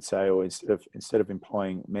model and say, oh, instead of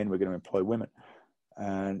employing men, we're going to employ women.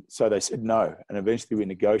 And so they said no. And eventually we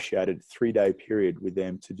negotiated a 3-day period with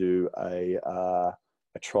them to do a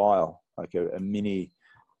trial, like a mini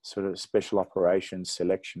sort of special operations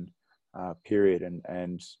selection period,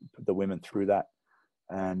 and put the women through that.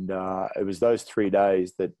 And it was those 3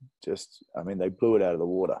 days that they blew it out of the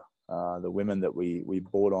water. The women that we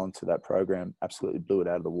brought onto that program absolutely blew it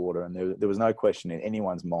out of the water. And there was no question in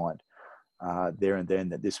anyone's mind there and then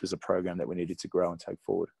that this was a program that we needed to grow and take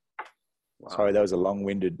forward. Wow. Sorry, that was a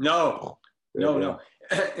long-winded. No.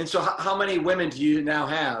 And so how many women do you now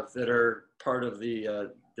have that are part of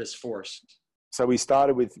this force? So we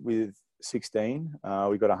started with 16.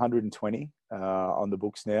 We've got 120 on the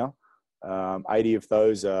books now. 80 of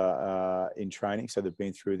those are in training. So they've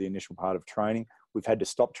been through the initial part of training. We've had to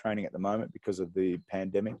stop training at the moment because of the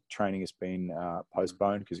pandemic. Training has been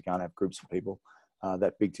postponed because you can't have groups of people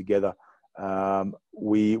that big together.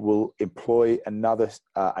 We will employ another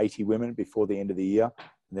 80 women before the end of the year,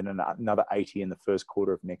 and then another 80 in the first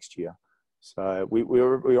quarter of next year. So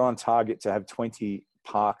we're on target to have 20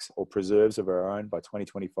 parks or preserves of our own by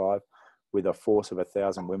 2025, with a force of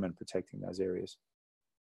 1,000 women protecting those areas.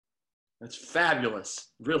 That's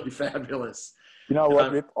fabulous, really fabulous. You know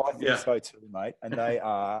what, Rip? I think so too, mate. And they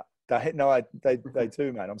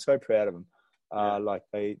do, mate. I'm so proud of them.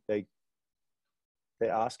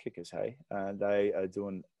 They're ass kickers, hey? They are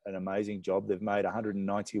doing an amazing job. They've made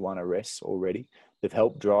 191 arrests already. They've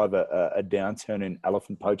helped drive a downturn in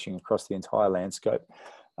elephant poaching across the entire landscape.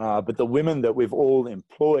 But the women that we've all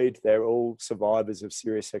employed, they're all survivors of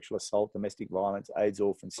serious sexual assault, domestic violence, AIDS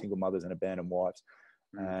orphans, single mothers, and abandoned wives.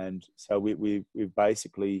 And so we've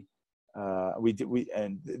basically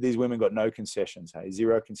And these women got no concessions, hey,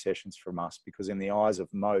 zero concessions from us, because in the eyes of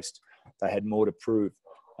most, they had more to prove.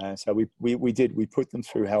 And so we put them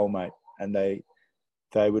through hell, mate. And they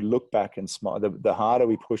would look back and smile. The harder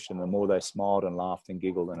we pushed them, the more they smiled and laughed and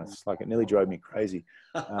giggled. And it's like, it nearly drove me crazy.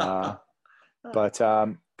 But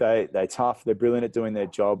they're tough. They're brilliant at doing their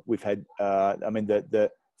job. We've had,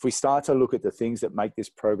 if we start to look at the things that make this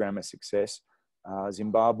program a success,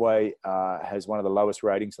 Zimbabwe has one of the lowest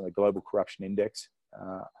ratings on the Global Corruption Index.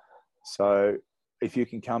 So if you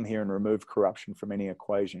can come here and remove corruption from any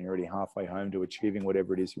equation, you're already halfway home to achieving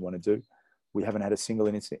whatever it is you want to do. We haven't had a single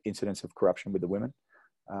incidence of corruption with the women.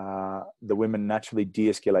 The women naturally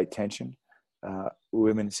de-escalate tension.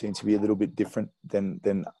 Women seem to be a little bit different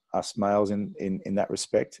than us males in that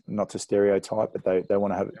respect. Not to stereotype, but they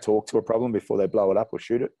want to talk to a problem before they blow it up or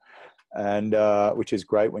shoot it. And which is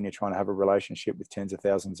great when you're trying to have a relationship with tens of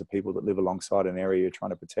thousands of people that live alongside an area you're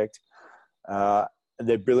trying to protect.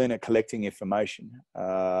 They're brilliant at collecting information,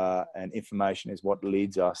 and information is what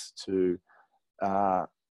leads us to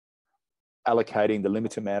allocating the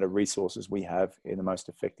limited amount of resources we have in the most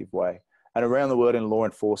effective way. And around the world in law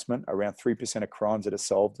enforcement, around 3% of crimes that are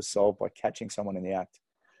solved by catching someone in the act.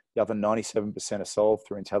 The other 97% are solved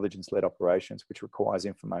through intelligence-led operations, which requires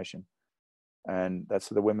information. And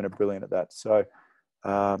the women are brilliant at that. So,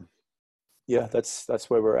 that's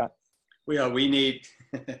where we're at. We need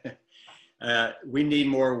we need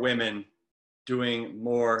more women doing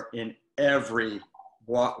more in every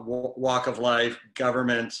walk of life,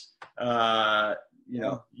 government,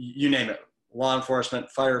 you name it, law enforcement,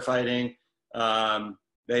 firefighting.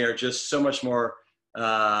 They are just so much more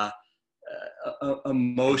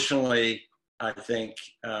emotionally, I think,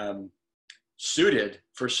 suited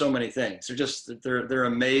for so many things. They're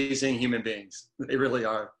amazing human beings. They really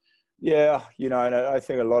are. Yeah, and I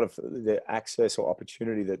think a lot of the access or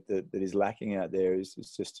opportunity that is lacking out there is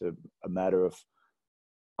just a matter of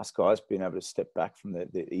us guys being able to step back from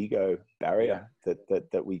the ego barrier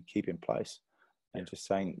that we keep in place, and just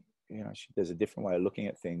saying, there's a different way of looking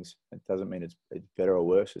at things. It doesn't mean it's better or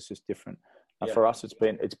worse. It's just different. For us, it's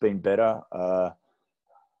been better.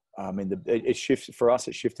 It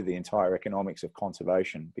shifted the entire economics of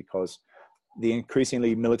conservation, because the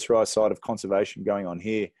increasingly militarized side of conservation going on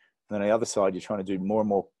here, and then on the other side, you're trying to do more and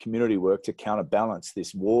more community work to counterbalance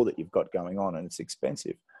this war that you've got going on, and it's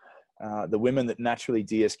expensive. The women that naturally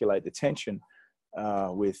de-escalate the tension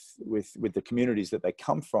with the communities that they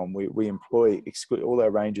come from, we employ all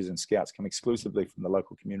our rangers and scouts come exclusively from the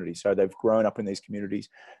local community. So they've grown up in these communities.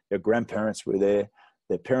 Their grandparents were there.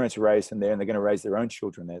 Their parents raised them there, and they're going to raise their own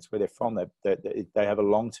children there. It's where they're from. They have a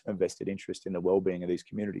long-term vested interest in the well-being of these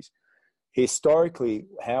communities. Historically,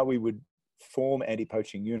 how we would form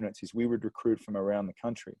anti-poaching units is we would recruit from around the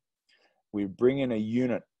country. We would bring in a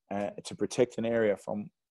unit to protect an area from,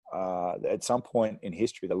 at some point in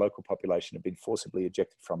history, the local population had been forcibly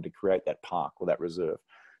ejected from, to create that park or that reserve.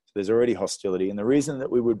 So there's already hostility. And the reason that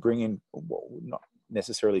we would bring in, not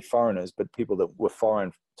necessarily foreigners, but people that were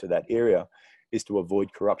foreign to that area, is to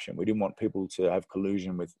avoid corruption. We didn't want people to have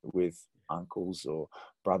collusion with uncles or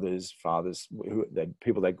brothers, fathers,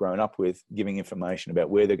 people they'd grown up with, giving information about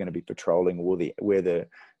where they're going to be patrolling, or where the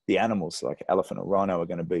animals like elephant or rhino are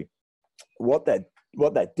going to be. What that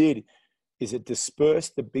did is it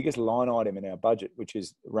dispersed the biggest line item in our budget, which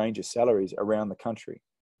is ranger salaries, around the country.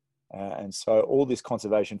 And so all this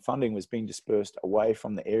conservation funding was being dispersed away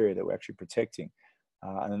from the area that we're actually protecting.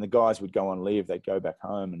 And then the guys would go on leave, they'd go back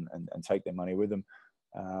home and take their money with them.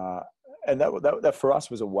 And that for us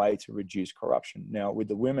was a way to reduce corruption. Now with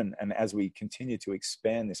the women, and as we continue to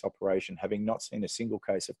expand this operation, having not seen a single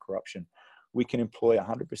case of corruption, we can employ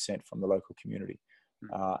 100% from the local community.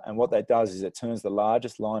 And what that does is it turns the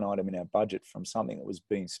largest line item in our budget from something that was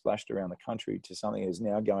being splashed around the country to something that is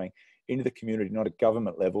now going into the community, not at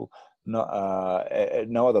government level, at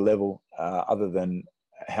no other level other than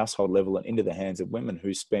household level, and into the hands of women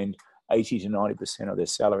who spend 80 to 90% of their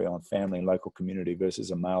salary on family and local community,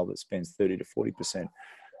 versus a male that spends 30 to 40%.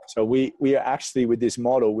 So we are actually, with this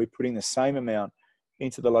model, we're putting the same amount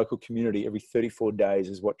into the local community every 34 days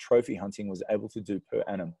as what trophy hunting was able to do per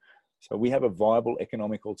annum. So we have a viable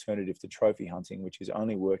economic alternative to trophy hunting, which is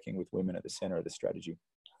only working with women at the center of the strategy.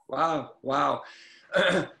 Wow.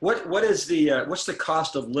 What's the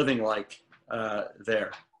cost of living like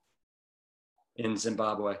there in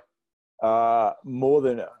Zimbabwe? More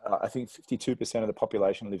than, I think 52% of the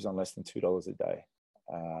population lives on less than $2 a day.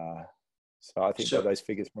 So I think those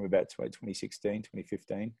figures from about 2016,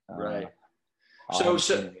 2015. Right. It's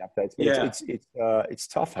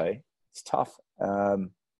tough, hey? It's tough.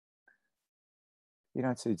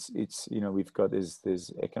 it's we've got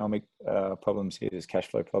there's economic problems here, there's cash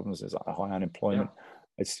flow problems, there's high unemployment. Yeah.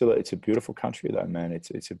 It's a beautiful country though, man.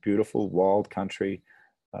 It's a beautiful wild country.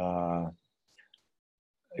 I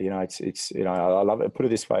love it. Put it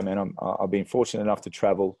this way, man. I've been fortunate enough to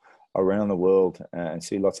travel around the world and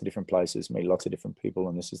see lots of different places, meet lots of different people,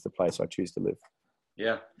 and this is the place I choose to live.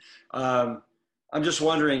 Yeah. I'm just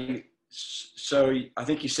wondering, so I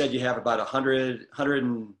think you said you have about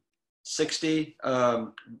 160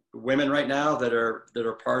 women right now that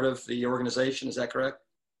are part of the organization. Is that correct?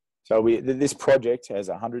 So this project has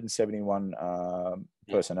 171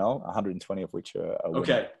 personnel, 120 of which are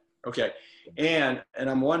women. Okay. And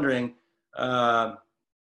I'm wondering, I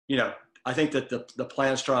think that the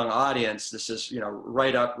Plant Strong audience, this is,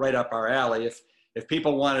 right up our alley. If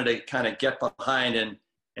people wanted to kind of get behind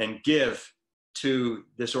and give to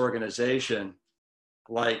this organization,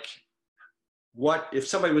 like what if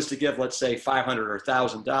somebody was to give, let's say, $500 or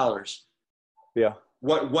 $1,000? Yeah.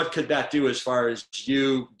 What could that do as far as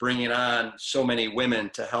you bringing on so many women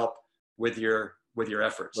to help with your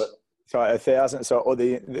efforts? So 1,000. So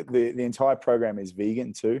the entire program is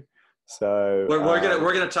vegan too. So we're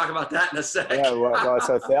gonna talk about that in a second. Yeah, right.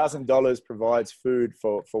 So $1,000 provides food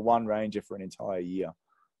for one ranger for an entire year.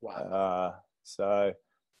 Wow.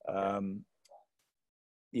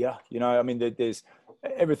 There's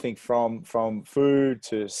everything from food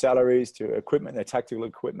to salaries to equipment, their tactical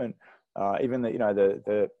equipment, even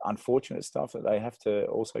the unfortunate stuff that they have to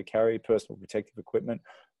also carry, personal protective equipment,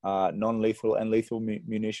 non-lethal and lethal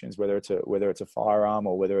munitions, whether it's a firearm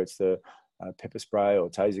or whether it's the pepper spray or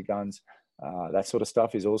taser guns. That sort of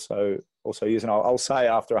stuff is also used. And I'll say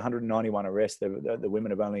after 191 arrests, the women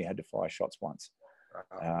have only had to fire shots once.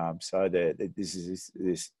 So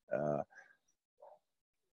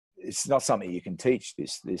it's not something you can teach.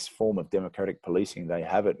 This form of democratic policing, they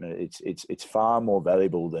have it, and it's far more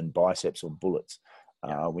valuable than biceps or bullets.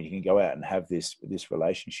 When you can go out and have this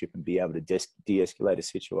relationship and be able to de-escalate a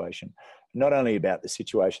situation, not only about the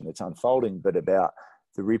situation that's unfolding, but about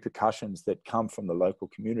the repercussions that come from the local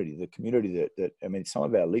community, the community that some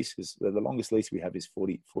of our leases, the longest lease we have is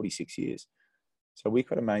 46 years. So we've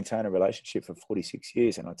got to maintain a relationship for 46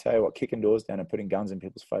 years. And I tell you what, kicking doors down and putting guns in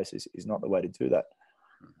people's faces is not the way to do that.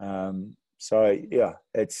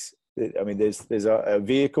 There's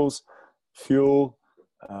vehicles, fuel.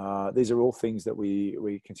 These are all things that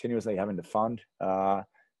we continuously having to fund. The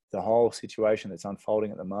whole situation that's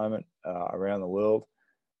unfolding at the moment around the world.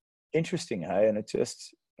 Interesting, hey? And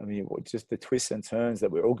just the twists and turns that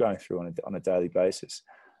we're all going through on a daily basis.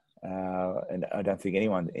 And I don't think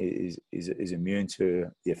anyone is immune to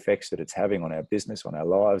the effects that it's having on our business, on our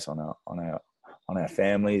lives, on our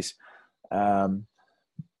families.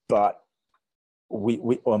 But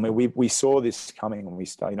we saw this coming when we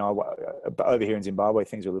started. Over here in Zimbabwe,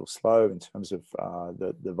 things are a little slow in terms of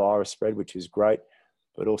the virus spread, which is great.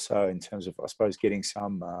 But also in terms of, I suppose, getting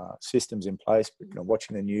some systems in place. But,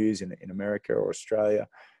 watching the news in America or Australia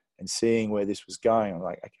and seeing where this was going, I'm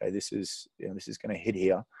like, okay, this is going to hit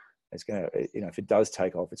here. It's going to, if it does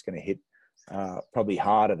take off, it's going to hit probably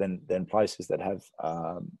harder than places that have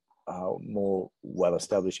more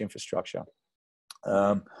well-established infrastructure.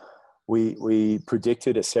 We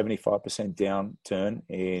predicted a 75% downturn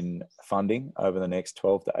in funding over the next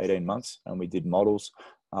 12 to 18 months, and we did models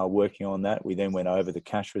working on that. We then went over the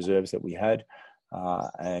cash reserves that we had,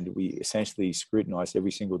 and we essentially scrutinized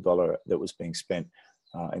every single dollar that was being spent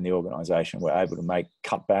in the organization. We're able to make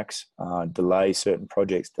cutbacks, delay certain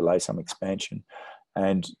projects, delay some expansion,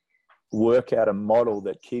 and work out a model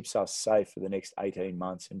that keeps us safe for the next 18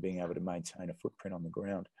 months and being able to maintain a footprint on the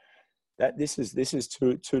ground. This is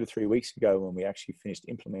 2 to 3 weeks ago when we actually finished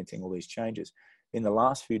implementing all these changes. In the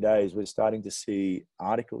last few days, we're starting to see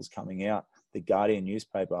articles coming out, the Guardian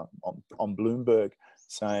newspaper on Bloomberg,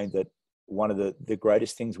 saying that one of the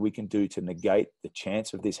greatest things we can do to negate the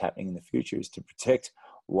chance of this happening in the future is to protect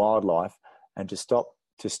wildlife and to stop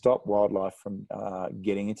wildlife from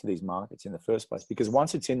getting into these markets in the first place. Because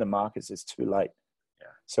once it's in the markets, it's too late. Yeah.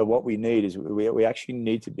 So what we need is we actually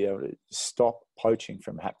need to be able to stop poaching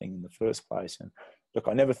from happening in the first place. And look,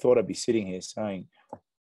 I never thought I'd be sitting here saying,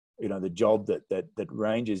 the job that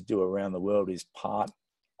rangers do around the world is part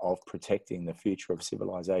of protecting the future of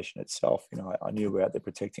civilization itself. I knew we're out there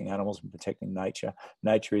protecting animals and protecting nature.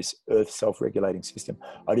 Nature is Earth's self-regulating system.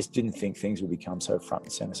 I just didn't think things would become so front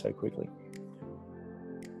and center so quickly.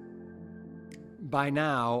 By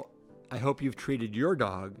now, I hope you've treated your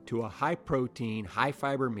dog to a high-protein,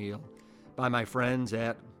 high-fiber meal by my friends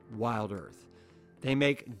at Wild Earth. They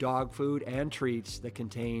make dog food and treats that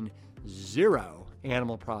contain 0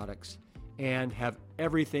 animal products and have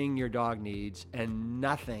everything your dog needs and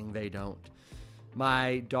nothing they don't.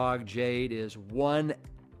 My dog Jade is one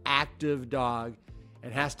active dog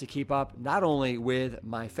and has to keep up not only with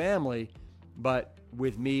my family, but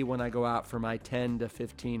with me when I go out for my 10 to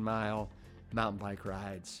 15 mile mountain bike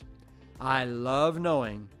rides. I love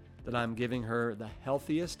knowing that I'm giving her the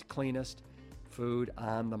healthiest, cleanest food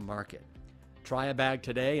on the market. Try a bag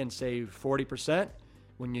today and save 40%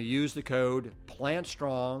 when you use the code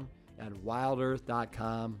PLANTSTRONG at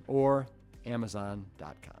wildearth.com or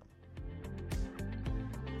amazon.com.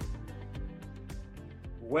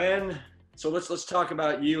 So let's talk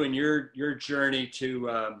about you and your journey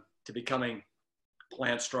to becoming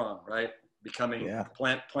plant strong, right? Becoming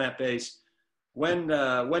plant-based. When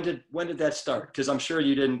did that start? Because I'm sure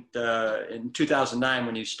you didn't in 2009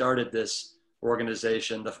 when you started this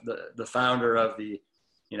organization, the founder of the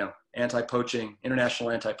anti-poaching, international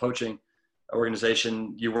anti-poaching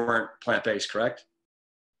organization, you weren't plant-based, correct?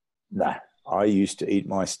 No, I used to eat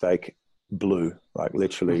my steak blue, like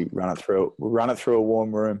literally run it through a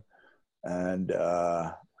warm room, and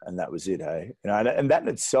that was it. Hey, and that in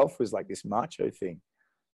itself was like this macho thing.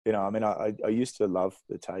 I mean, I used to love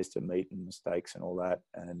the taste of meat and steaks and all that,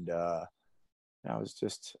 and I was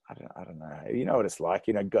just, I don't know. You know what it's like.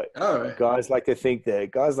 Guys like to think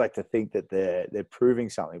that they're proving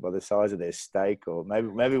something by the size of their steak, or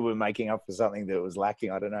maybe we're making up for something that was lacking.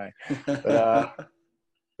 I don't know.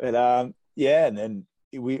 But yeah, and then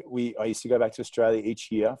I used to go back to Australia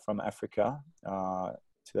each year from Africa,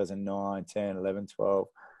 2009, 10, 11, 12.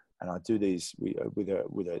 And I do these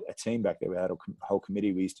with a team back there. We had a whole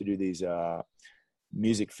committee. We used to do these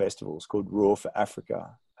music festivals called Raw for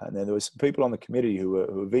Africa. And then there was some people on the committee who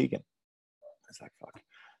were vegan. I was like, fuck,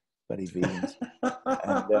 bloody vegans.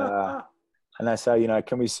 and they say,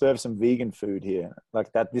 can we serve some vegan food here?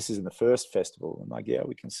 Like that, this is in the first festival. I'm like, yeah,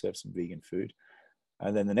 we can serve some vegan food.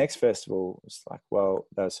 And then the next festival was like, well,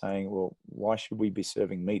 they were saying, well, why should we be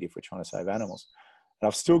serving meat if we're trying to save animals? And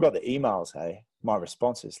I've still got the emails, hey, my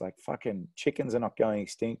responses, like fucking chickens are not going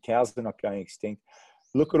extinct. Cows are not going extinct.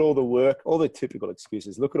 Look at all the work, all the typical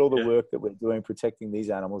excuses. Look at all the work that we're doing protecting these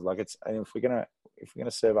animals. Like and if we're gonna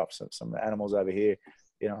serve up some animals over here,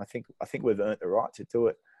 I think we've earned the right to do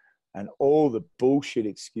it. And all the bullshit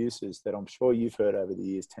excuses that I'm sure you've heard over the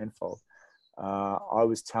years tenfold, I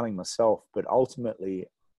was telling myself, but ultimately,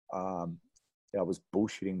 I was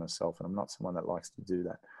bullshitting myself, and I'm not someone that likes to do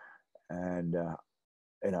that. And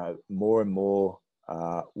more and more,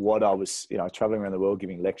 what I was, traveling around the world,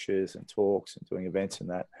 giving lectures and talks and doing events and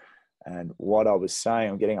that. And what I was saying,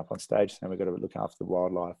 I'm getting up on stage saying we've got to look after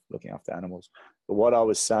wildlife, looking after animals. But what I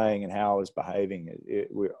was saying and how I was behaving,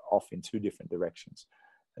 we're off in two different directions.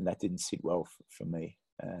 And that didn't sit well for me.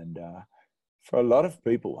 And for a lot of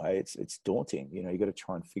people, hey, it's daunting. You got to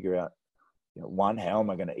try and figure out, one, how am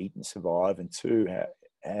I going to eat and survive? And two,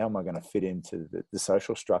 how am I going to fit into the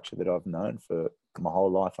social structure that I've known for my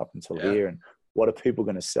whole life up until here? And what are people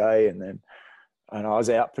going to say? And I was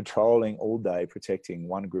out patrolling all day, protecting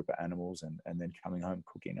one group of animals, and then coming home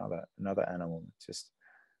cooking another animal. It's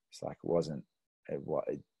like it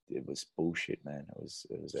was bullshit, man.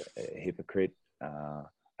 It was a hypocrite,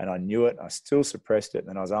 and I knew it. I still suppressed it. And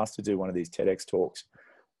then I was asked to do one of these TEDx talks,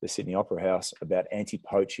 the Sydney Opera House, about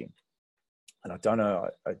anti-poaching. And I don't know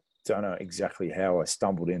exactly how I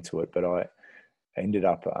stumbled into it, but I ended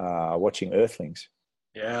up watching Earthlings.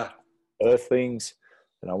 Yeah. Earthlings.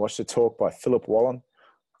 And I watched a talk by Philip Wallen.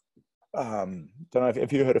 Don't know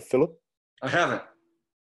have you heard of Philip? I haven't.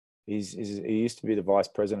 He used to be the vice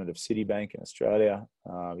president of Citibank in Australia.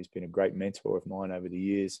 He's been a great mentor of mine over the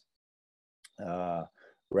years.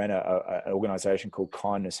 Ran an organization called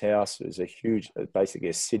Kindness House. It was basically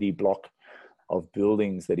a city block of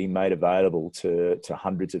buildings that he made available to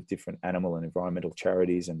hundreds of different animal and environmental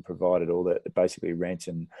charities, and provided all the basically rent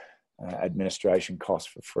and administration costs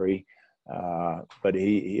for free. But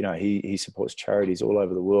he supports charities all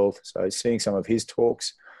over the world. So seeing some of his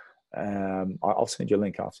talks, I'll send you a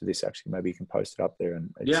link after this. Actually, maybe you can post it up there, and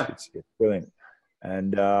it's brilliant.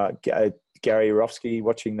 And Gary Yorofsky,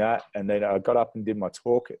 watching that, and then I got up and did my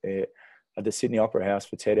talk at the Sydney Opera House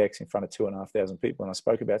for TEDx in front of 2,500 people, and I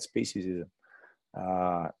spoke about speciesism.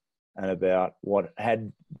 And about what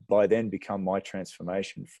had by then become my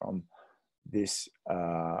transformation from this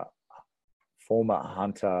former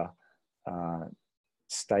hunter,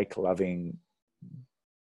 steak-loving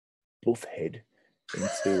buffhead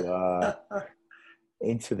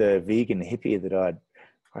into the vegan hippie that I'd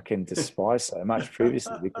fucking despised so much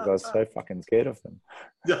previously because I was so fucking scared of them.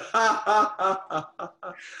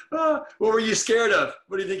 What were you scared of?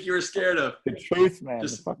 What do you think you were scared of? The truth, man.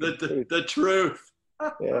 Just the truth.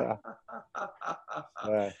 Yeah.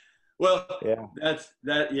 Well, Yeah.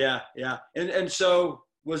 yeah. And so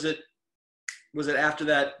was it after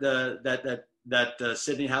that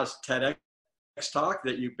Sydney House TEDx talk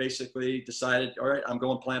that you basically decided, all right, I'm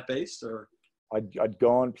going plant-based? Or I'd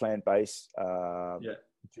gone plant-based yeah.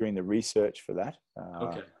 during the research for that.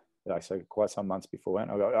 Okay. So quite some months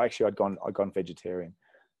beforehand. I'd gone vegetarian,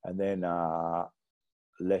 and then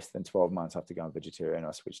less than 12 months after going vegetarian,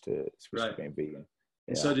 I switched to being vegan.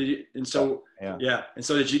 And so did you? And so yeah. And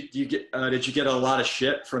so did you get a lot of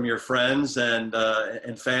shit from your friends and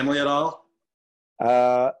family at all?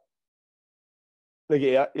 Yeah.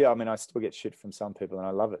 I mean, I still get shit from some people, and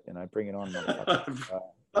I love it. Bring it on,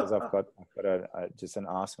 because I've got just an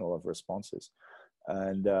arsenal of responses,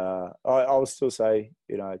 and I will still say,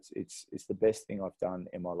 it's the best thing I've done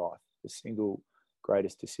in my life, the single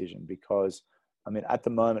greatest decision. Because I mean, at the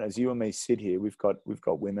moment, as you and me sit here, we've got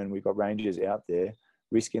women, we've got rangers out there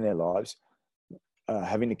risking their lives,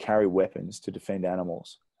 having to carry weapons to defend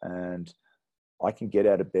animals, and I can get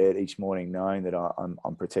out of bed each morning knowing that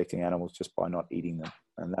I'm protecting animals just by not eating them.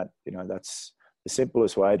 And that, that's the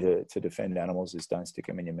simplest way to defend animals, is don't stick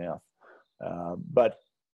them in your mouth. But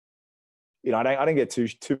I don't get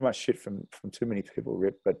too much shit from too many people,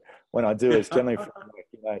 Rip. But when I do, it's generally from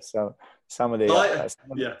so some of the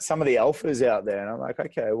alphas out there, and I'm like,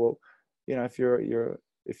 okay, well, if you're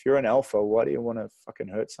an alpha, why do you want to fucking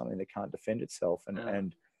hurt something that can't defend itself?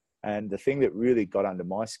 And the thing that really got under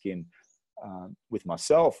my skin with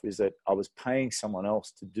myself is that I was paying someone else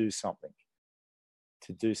to do something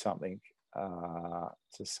to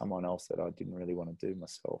someone else that I didn't really want to do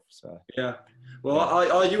myself. So yeah, well,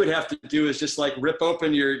 all you would have to do is just like rip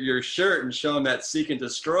open your shirt and show them that seek and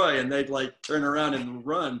destroy, and they'd like turn around and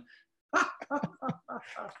run.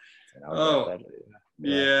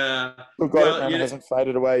 Yeah. Look, it hasn't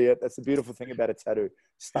faded away yet. That's the beautiful thing about a tattoo,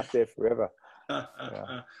 stuck there forever.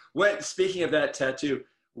 Speaking of that tattoo,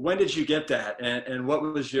 when did you get that, and what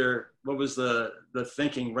was the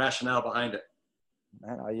thinking rationale behind it?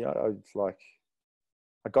 Man, I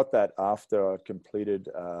got that after I completed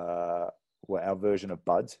our version of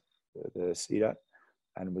Buds, the CDAT,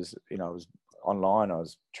 and was online. I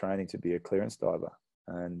was training to be a clearance diver,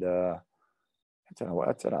 and I don't know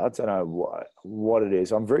what it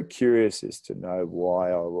is. I'm very curious as to know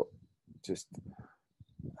why I just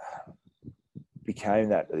became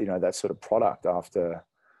that that sort of product after.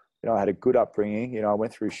 I had a good upbringing. I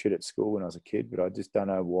went through shit at school when I was a kid, but I just don't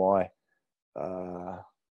know why.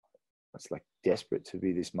 It's like desperate to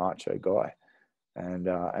be this macho guy, and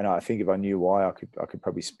I think if I knew why, I could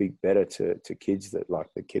probably speak better to kids that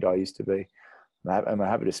like the kid I used to be. I'm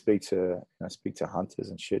happy to speak to hunters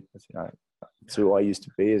and shit. It's who I used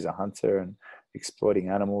to be as a hunter and exploiting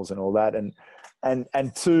animals and all that, and I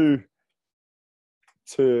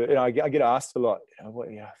get asked a lot,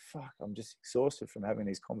 fuck, I'm just exhausted from having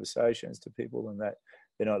these conversations to people and that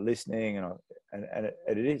they're not listening. And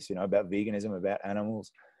it is, about veganism, about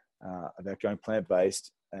animals, about going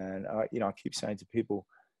plant-based. And I keep saying to people,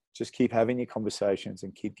 just keep having your conversations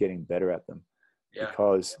and keep getting better at them,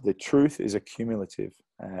 because the truth is accumulative.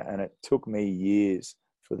 And it took me years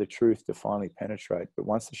for the truth to finally penetrate. But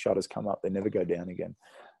once the shutters come up, they never go down again.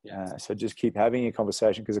 So just keep having your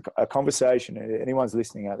conversation, because a conversation, anyone's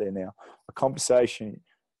listening out there now, a conversation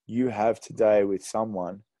you have today with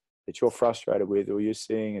someone that you're frustrated with, or you're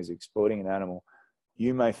seeing as exploiting an animal,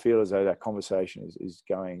 you may feel as though that conversation is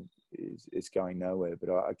going nowhere. But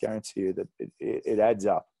I guarantee you that it adds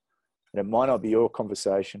up. And it might not be your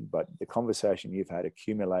conversation, but the conversation you've had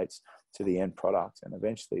accumulates to the end product. And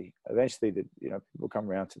eventually people come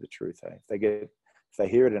around to the truth. If they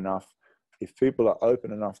hear it enough, if people are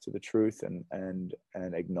open enough to the truth and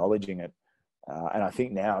acknowledging it, and I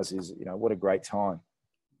think now is what a great time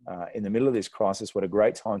in the middle of this crisis. What a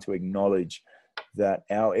great time to acknowledge that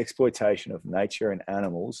our exploitation of nature and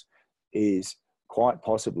animals is quite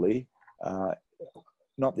possibly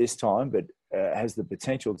not this time, but has the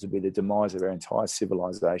potential to be the demise of our entire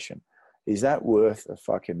civilization. Is that worth a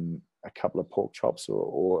couple of pork chops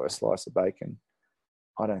or a slice of bacon?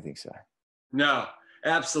 I don't think so. No.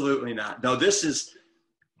 Absolutely not. No, this is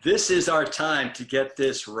our time to get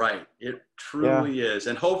this right. It truly is.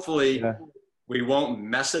 And hopefully we won't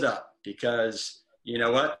mess it up, because you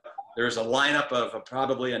know what? There's a lineup of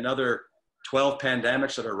probably another 12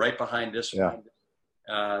 pandemics that are right behind this one.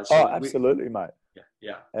 Absolutely, mate.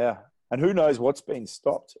 Yeah. And who knows what's been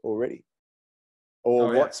stopped already,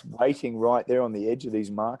 or what's waiting right there on the edge of these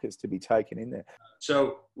markers to be taken in there.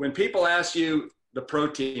 So when people ask you the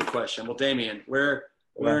protein question, well, Damien, where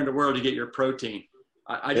in the world do you get your protein?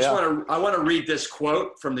 I just want to read this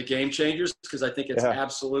quote from the Game Changers because I think it's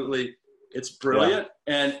absolutely, it's brilliant.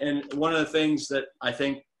 And one of the things that I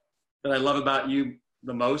think that I love about you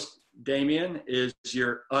the most, Damien, is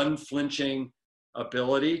your unflinching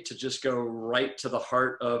ability to just go right to the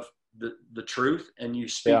heart of the truth, and you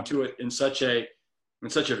speak to it in such a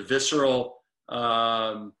visceral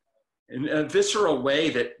way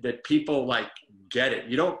that people like get it.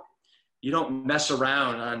 You don't mess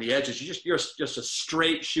around on the edges. You're just a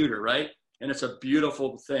straight shooter, right? And it's a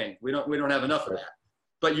beautiful thing. We don't have enough of that.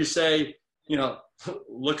 But you say,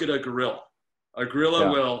 look at a gorilla. A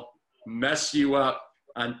gorilla will mess you up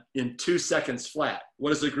in 2 seconds flat. What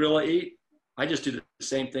does a gorilla eat? I just do the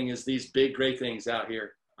same thing as these big, great things out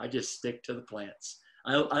here. I just stick to the plants.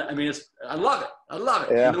 I mean, I love it. I love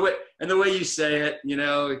it. Yeah. And the way you say it,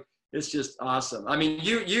 it's just awesome. I mean,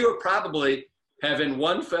 you are probably have in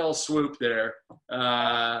one fell swoop there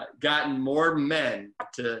gotten more men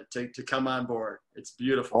to come on board. It's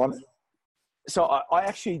beautiful. So I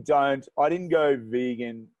actually didn't go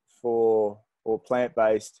vegan or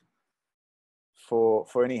plant-based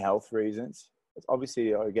for any health reasons.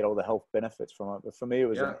 Obviously, I get all the health benefits from it, but for me, it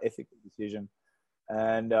was an ethical decision.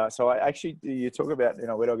 And so you talk about,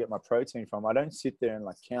 where do I get my protein from? I don't sit there and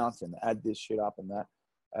like count and add this shit up and that.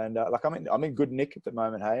 And I'm in good nick at the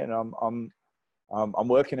moment, hey, and I'm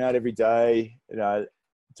working out every day,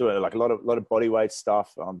 doing like a lot of body weight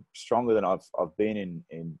stuff. I'm stronger than I've been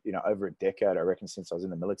in over a decade, I reckon, since I was in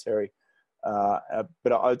the military.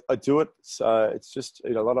 But I do it, so it's just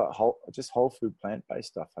a lot of whole food plant-based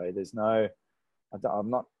stuff. Hey, I'm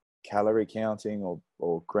not calorie counting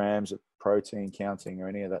or grams of protein counting or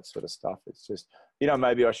any of that sort of stuff. It's just,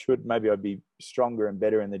 maybe I'd be stronger and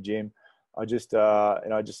better in the gym. I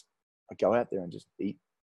go out there and just eat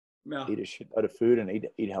a shit load of food and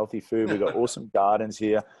eat healthy food. We've got awesome gardens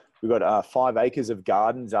here. We've got 5 acres of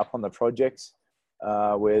gardens up on the projects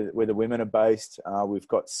where the women are based. We've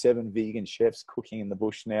got 7 vegan chefs cooking in the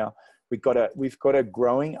bush now. We've got a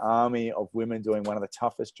growing army of women doing one of the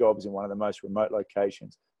toughest jobs in one of the most remote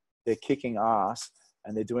locations. They're kicking ass,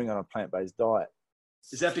 and they're doing it on a plant-based diet.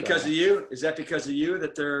 Is that because of you? Is that because of you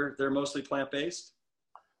that they're mostly plant-based?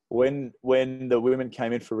 When the women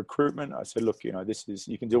came in for recruitment, I said, look, you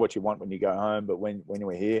can do what you want when you go home, but when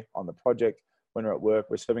we're here on the project, when we're at work,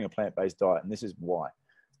 we're serving a plant-based diet, and this is why.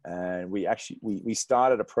 And we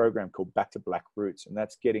started a program called Back to Black Roots, and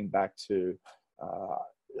that's getting back to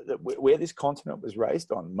where this continent was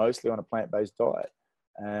raised on, mostly on a plant-based diet.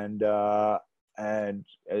 And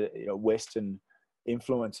Western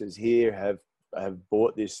influences here have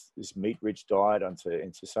brought this meat-rich diet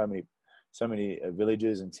into so many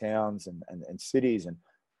villages and towns and cities, and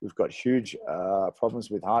we've got huge problems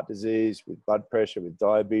with heart disease, with blood pressure, with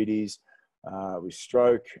diabetes, with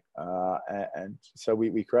stroke, and so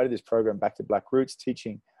we created this program, Back to Black Roots,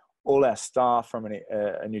 teaching all our staff from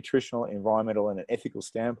a nutritional, environmental, and an ethical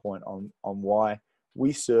standpoint on why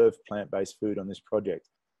we serve plant-based food on this project.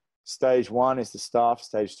 Stage 1 is the staff,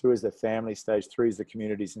 stage 2 is the family, stage 3 is the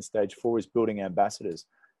communities, and stage 4 is building ambassadors.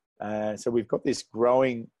 And so we've got this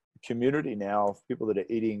growing community now of people that are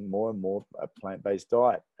eating more and more a plant-based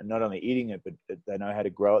diet, and not only eating it, but they know how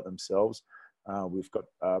to grow it themselves. We've got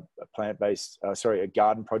a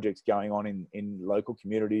garden projects going on in local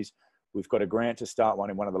communities. We've got a grant to start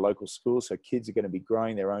one in one of the local schools, so kids are going to be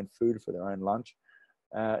growing their own food for their own lunch.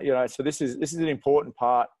 So this is an important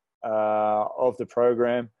part of the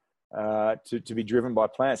program to be driven by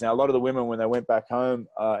plants. Now, a lot of the women, when they went back home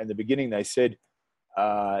in the beginning, they said,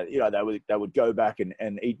 they would go back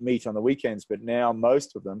and eat meat on the weekends. But now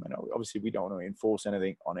most of them, and obviously we don't want to enforce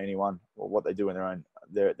anything on anyone or what they do in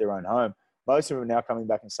their own home. Most of them are now coming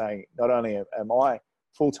back and saying, not only am I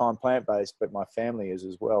full-time plant-based, but my family is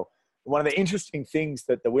as well. One of the interesting things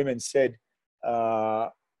that the women said when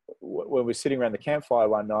we were sitting around the campfire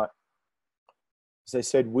one night, is they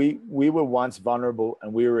said, we were once vulnerable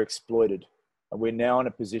and we were exploited. And we're now in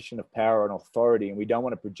a position of power and authority, and we don't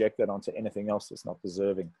want to project that onto anything else that's not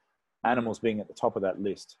deserving. Animals being at the top of that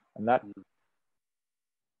list. And that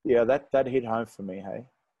hit home for me, hey?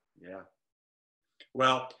 Yeah.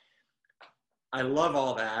 Well, I love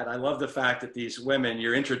all that. I love the fact that these women,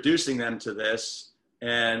 you're introducing them to this,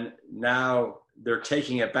 and now they're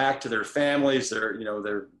taking it back to their families, their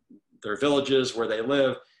villages where they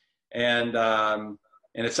live. And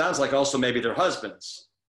it sounds like also maybe their husbands,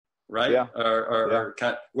 right? Yeah. Or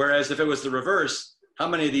kind of, whereas if it was the reverse, how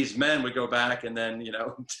many of these men would go back and then,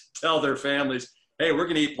 tell their families, hey, we're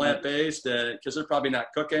going to eat plant-based because they're probably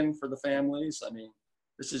not cooking for the families. I mean,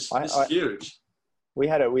 this is huge. We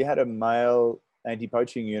had a male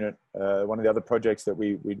anti-poaching unit, one of the other projects that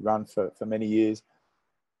we'd run for many years.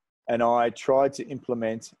 and I tried to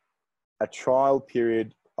implement a trial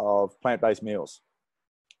period of plant-based meals.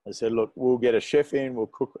 I said, look, we'll get a chef in, we'll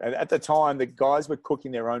cook. And at the time, the guys were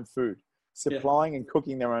cooking their own food, supplying and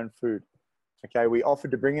cooking their own food. Okay, we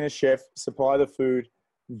offered to bring in a chef, supply the food,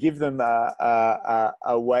 give them a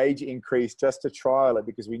wage increase just to trial it,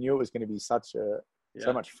 because we knew it was going to be so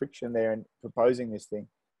much friction there in proposing this thing.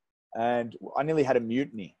 And I nearly had a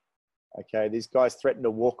mutiny. Okay, these guys threatened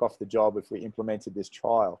to walk off the job if we implemented this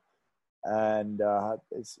trial. And I'm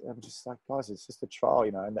just like, guys, it's just a trial,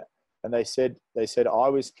 you know. And they said I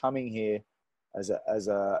was coming here as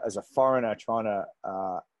a foreigner trying to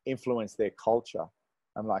influence their culture.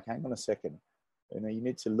 I'm like, hang on a second, you know, you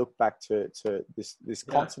need to look back to this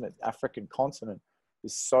continent, African continent.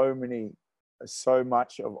 There's so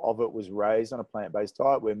much of it was raised on a plant-based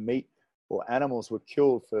diet where meat or animals were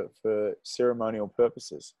killed for ceremonial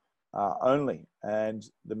purposes only, and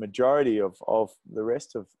the majority of the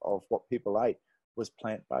rest of what people ate was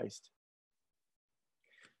plant-based.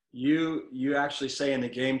 You actually say in the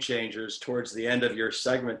Game Changers towards the end of your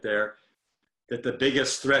segment there that the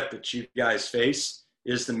biggest threat that you guys face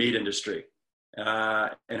is the meat industry,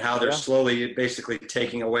 and how they're slowly basically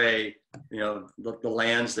taking away, you know, the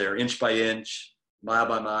lands there, inch by inch, mile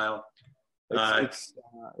by mile. I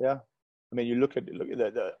mean, you look at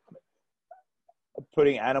the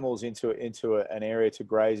putting animals into an area to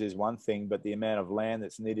graze is one thing, but the amount of land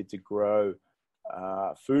that's needed to grow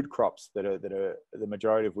food crops that are the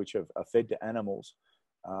majority of which are fed to animals.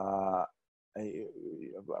 I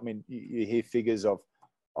mean, you hear figures of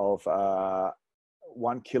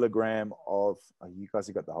 1 kilogram of. Oh, you guys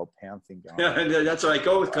have got the whole pound thing going. Yeah, that's right.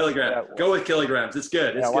 Go with kilogram. Go with kilograms. It's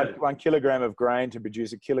good. It's good. 1 kilogram of grain to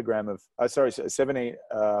produce a kilogram of. 70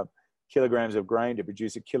 kilograms of grain to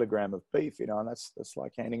produce a kilogram of beef. You know, and that's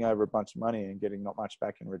like handing over a bunch of money and getting not much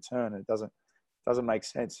back in return. And it doesn't make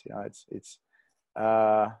sense. You know,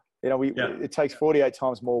 it takes 48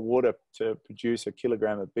 times more water to produce a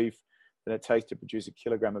kilogram of beef than it takes to produce a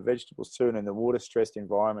kilogram of vegetables too. And in the water-stressed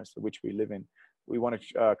environments for which we live in, we want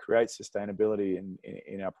to create sustainability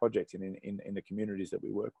in our project and in the communities that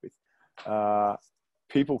we work with.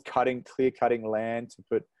 People clear cutting land to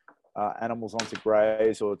put animals onto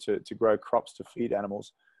graze or to grow crops to feed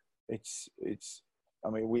animals. I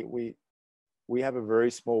mean, we have a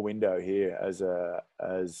very small window here as a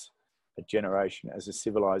generation, as a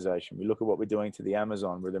civilization. We look at what we're doing to the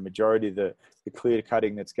Amazon, where the majority of the clear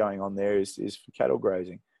cutting that's going on there is for cattle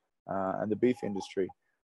grazing and the beef industry.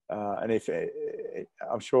 And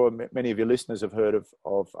I'm sure many of your listeners have heard of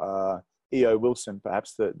E.O. Wilson,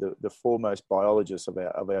 perhaps the foremost biologist of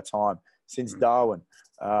our time since Darwin.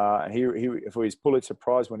 And for his Pulitzer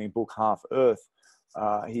Prize-winning book Half Earth,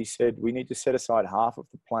 he said we need to set aside half of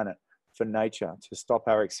the planet for nature to stop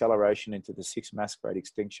our acceleration into the sixth mass great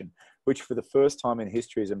extinction, which for the first time in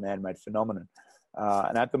history is a man-made phenomenon.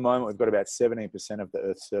 And at the moment, we've got about 17% of the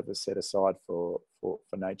Earth's surface set aside for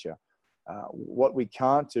nature. What we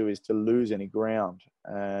can't do is to lose any ground.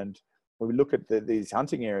 And when we look at these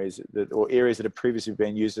hunting areas or areas that have previously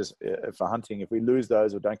been used for hunting, if we lose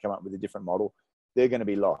those or don't come up with a different model, they're going to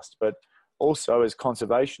be lost. But also as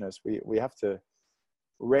conservationists, we have to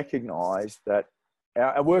recognize that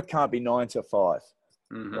our work can't be 9 to 5,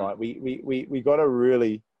 right? We got to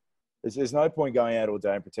really, there's no point going out all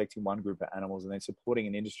day and protecting one group of animals and then supporting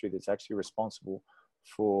an industry that's actually responsible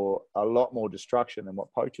for a lot more destruction than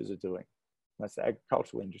what poachers are doing. That's the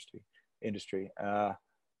agricultural industry.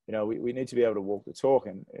 You know, we need to be able to walk the talk.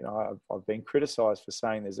 And, you know, I've been criticized for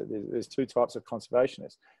saying there's two types of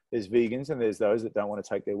conservationists. There's vegans and there's those that don't want to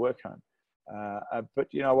take their work home. But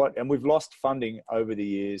you know what? And we've lost funding over the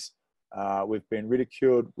years. We've been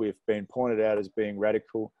ridiculed. We've been pointed out as being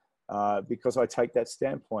radical because I take that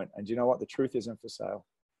standpoint. And you know what? The truth isn't for sale.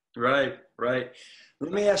 Right.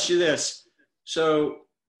 Let me ask you this. So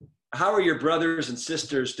how are your brothers and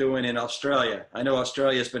sisters doing in Australia? I know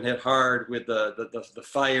Australia's been hit hard with the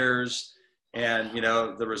fires and, you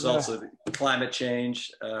know, the results of climate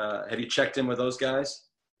change. Have you checked in with those guys?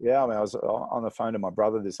 Yeah, I mean, I was on the phone to my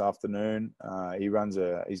brother this afternoon.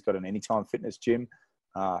 He's got an Anytime Fitness gym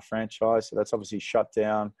franchise, so that's obviously shut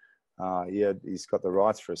down. He's got the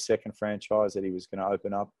rights for a second franchise that he was going to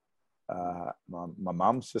open up. My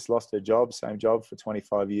mum's just lost her job, same job for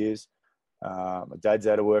 25 years. My dad's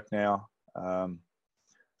out of work now. You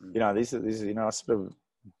know, this is, you know, I sort of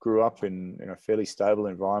grew up in a fairly stable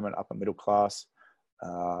environment, upper middle class.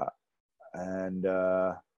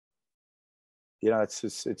 You know,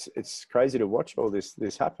 it's crazy to watch all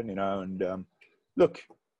this happen, you know, and look,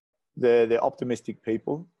 they're optimistic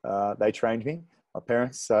people. They trained me, my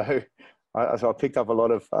parents. So I picked up a lot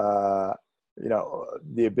of,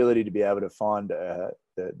 the ability to be able to find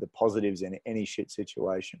the positives in any shit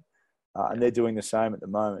situation. And they're doing the same at the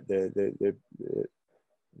moment.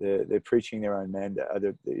 They're preaching their own mandate.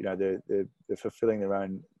 They're fulfilling their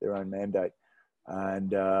own mandate.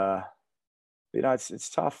 And it's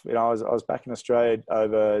tough. I was back in Australia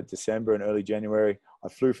over December and early January. I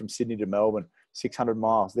flew from Sydney to Melbourne, 600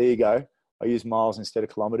 miles. There you go. I used miles instead of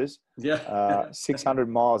kilometers. Yeah. 600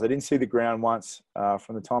 miles. I didn't see the ground once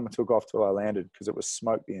from the time I took off till I landed, because it was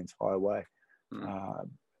smoke the entire way.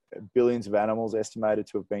 Billions of animals estimated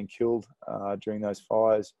to have been killed during those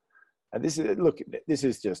fires. And this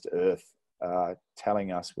is just Earth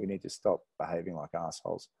telling us we need to stop behaving like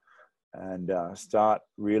assholes and start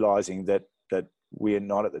realizing that we are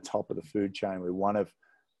not at the top of the food chain. We're one of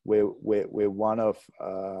one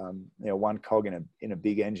cog in a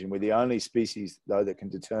big engine. We're the only species, though, that can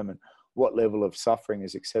determine what level of suffering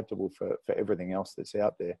is acceptable for everything else that's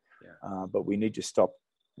out there. Yeah. But we need to stop.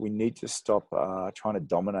 We need to stop trying to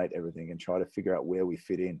dominate everything and try to figure out where we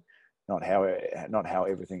fit in, not how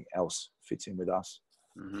everything else fits in with us.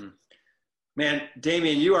 Mm-hmm. Man,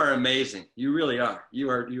 Damien, you are amazing. You really are. You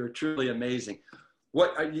are truly amazing.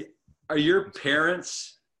 What are your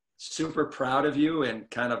parents super proud of you and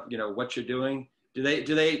kind of, what you're doing? Do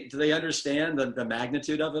they understand the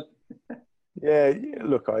magnitude of it? Yeah.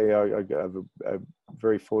 Look, I have a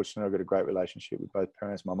very fortunate. I've got a great relationship with both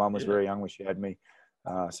parents. My mum was very young when she had me.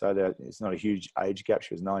 So that it's not a huge age gap.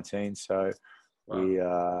 She was 19. So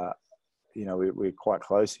wow. We're quite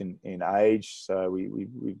close in age. So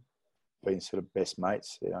we've been sort of best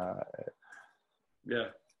mates.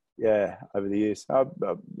 Yeah, over the years. I'm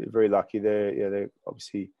very lucky. They're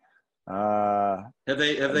obviously. Have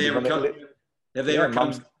they ever come to visit?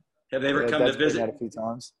 Been out a few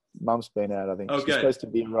times. Mum's been out, I think. Okay. She's supposed to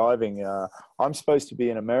be arriving. I'm supposed to be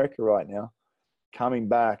in America right now, coming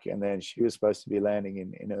back, and then she was supposed to be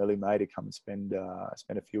landing in early May to come and spend a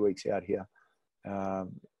few weeks out here. I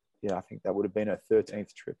think that would have been her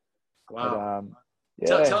 13th trip. Wow.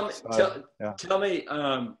 But, tell me.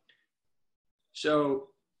 So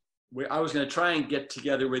I was going to try and get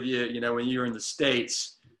together with you, when you were in the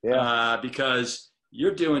States, because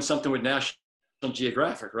you're doing something with National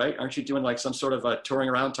Geographic, right? Aren't you doing like some sort of touring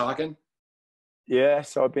around talking? Yeah,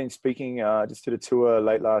 so I've been speaking, just did a tour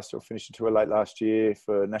finished a tour late last year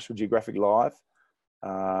for National Geographic Live,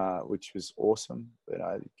 which was awesome.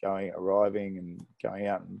 Arriving and going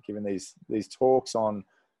out and giving these talks on,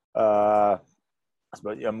 my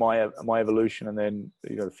evolution, and then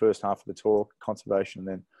the first half of the talk, conservation, and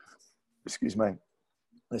then,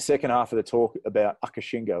 the second half of the talk about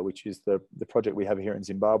Akashinga, which is the project we have here in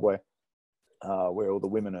Zimbabwe, where all the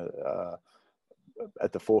women are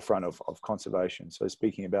at the forefront of conservation. So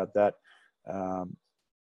speaking about that.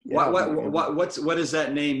 What does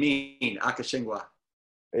that name mean, Akashinga?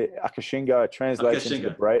 Akashinga translates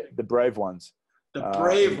into the brave ones. The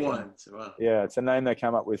brave ones. Wow. Yeah, it's a name they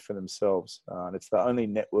come up with for themselves, and it's the only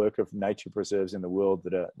network of nature preserves in the world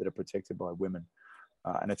that are protected by women,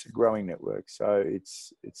 and it's a growing network. So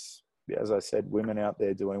it's as I said, women out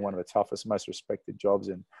there doing one of the toughest, most respected jobs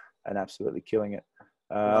and absolutely killing it.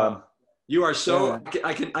 Wow. You are so.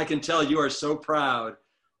 I can tell you are so proud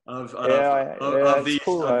of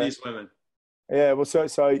these women. Yeah. Well, so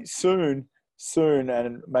soon,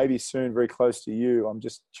 and maybe soon, very close to you. I'm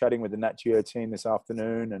just chatting with the Nat Geo team this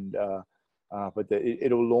afternoon, and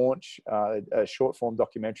it'll launch a short form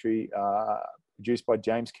documentary produced by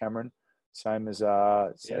James Cameron, same as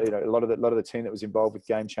a lot of the team that was involved with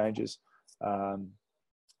Game Changers,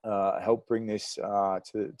 help bring this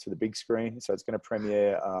to the big screen. So it's going to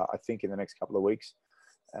premiere, I think, in the next couple of weeks,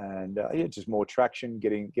 and just more traction,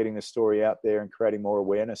 getting the story out there, and creating more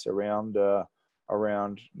awareness around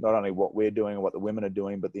not only what we're doing and what the women are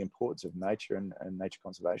doing, but the importance of nature and nature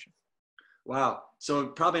conservation. Wow. So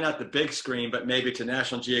probably not the big screen, but maybe to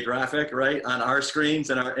National Geographic, right? On our screens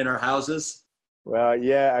in our houses. Well,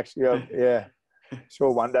 yeah, actually, yeah. Sure,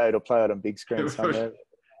 one day it'll play out on big screen somewhere.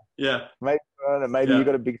 Yeah. Maybe you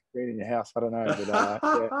got a big screen in your house. I don't know. But,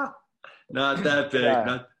 not that big.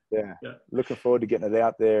 Looking forward to getting it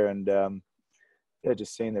out there and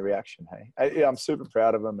just seeing the reaction. Hey, I'm super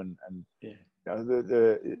proud of them, and so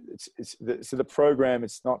the program,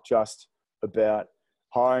 it's not just about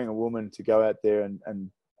hiring a woman to go out there and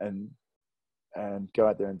go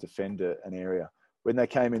out there and defend an area. When they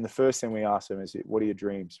came in, the first thing we asked them is, what are your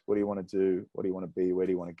dreams? What do you want to do? What do you want to be? Where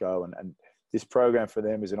do you want to go? And this program for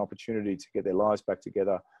them is an opportunity to get their lives back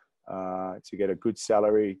together, to get a good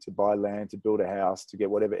salary, to buy land, to build a house, to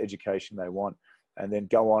get whatever education they want, and then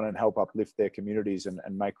go on and help uplift their communities and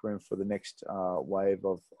make room for the next wave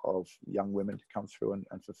of young women to come through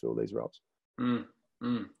and fulfill these roles. Mm,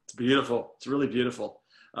 It's beautiful. It's really beautiful.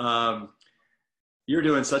 You're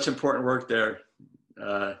doing such important work there,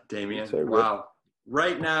 Damien. So, Wow.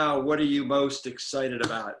 Right now, what are you most excited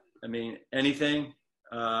about? I mean, anything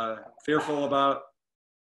fearful about?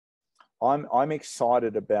 I'm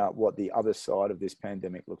excited about what the other side of this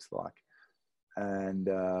pandemic looks like. And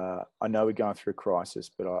I know we're going through a crisis,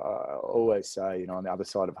 but I always say, you know, on the other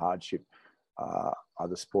side of hardship are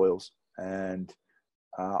the spoils. And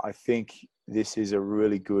I think this is a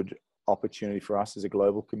really good opportunity for us as a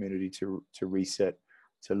global community to reset,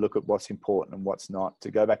 to look at what's important and what's not,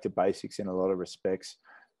 to go back to basics in a lot of respects.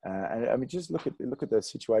 And I mean, just look at the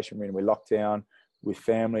situation we're in. We're locked down with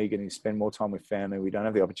family, getting to spend more time with family. We don't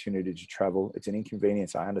have the opportunity to travel. It's an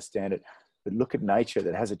inconvenience. I understand it. But look at nature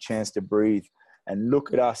that has a chance to breathe. And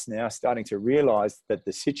look at us now starting to realize that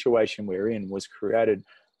the situation we're in was created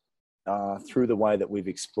through the way that we've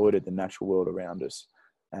exploited the natural world around us.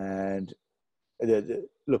 And the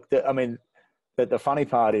funny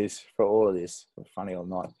part is, for all of this, funny or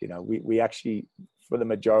not, you know, we actually, for the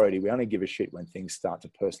majority, we only give a shit when things start to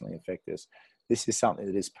personally affect us. This is something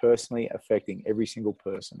that is personally affecting every single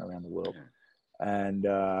person around the world. And,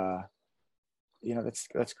 you know,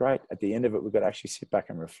 that's great. At the end of it, we've got to actually sit back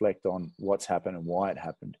and reflect on what's happened and why it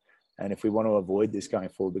happened. And if we want to avoid this going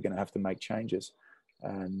forward, we're going to have to make changes.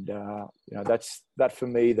 And, you know, that for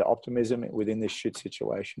me, the optimism within this shit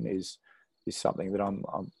situation is something that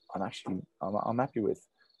I'm happy with.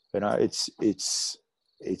 You know, it's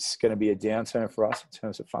going to be a downturn for us in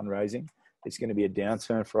terms of fundraising. It's going to be a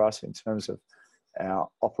downturn for us in terms of our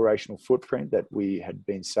operational footprint that we had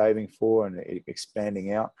been saving for and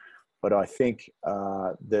expanding out. But I think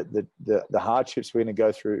that the hardships we're going to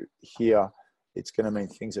go through here, it's going to mean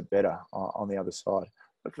things are better on the other side.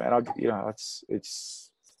 Look, man,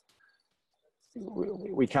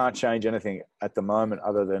 we can't change anything at the moment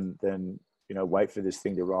other than you know, wait for this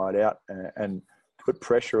thing to ride out and put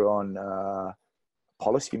pressure on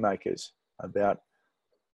policymakers about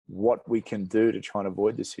what we can do to try and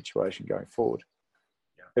avoid this situation going forward.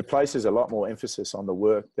 It places a lot more emphasis on the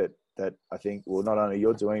work that I think, well, not only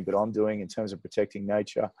you're doing, but I'm doing in terms of protecting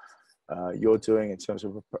nature. You're doing in terms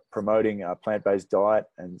of promoting a plant-based diet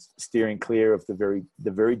and steering clear of the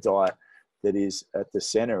very diet that is at the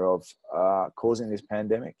center of causing this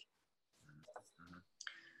pandemic.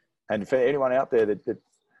 And for anyone out there that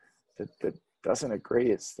doesn't agree,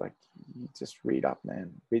 it's like, you just read up,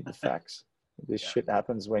 man. Read the facts. This shit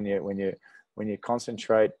happens when you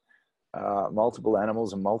concentrate multiple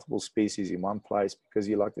animals and multiple species in one place because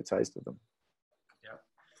you like the taste of them.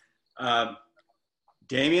 Yeah.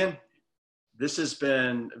 Damien, this has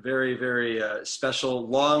been very, very special,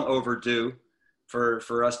 long overdue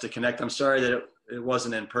for us to connect. I'm sorry that it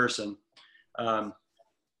wasn't in person.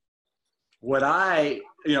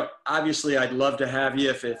 Obviously I'd love to have you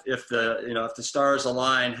if the stars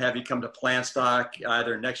align, have you come to Plantstock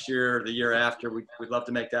either next year or the year after. We'd love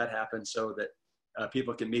to make that happen so that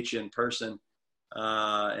people can meet you in person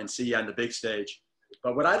and see you on the big stage.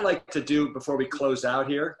 But what I'd like to do before we close out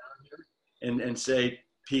here and say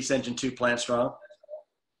Peace Engine 2 Plant Strong,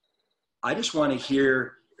 I just want to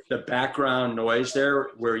hear the background noise there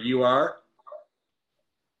where you are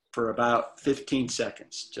for about 15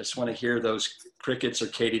 seconds. Just want to hear those crickets or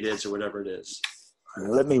katydids or whatever it is.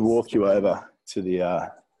 Let me walk you over to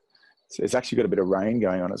the, it's actually got a bit of rain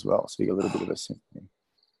going on as well. So you got a little bit of a symphony.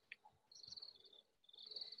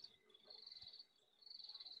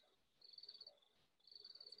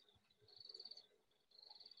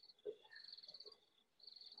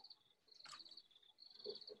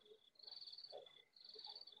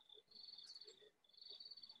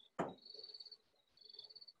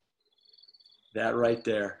 That right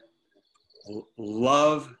there.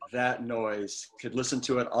 Love that noise. Could listen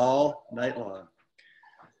to it all night long.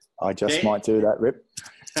 I just might do that, Rip.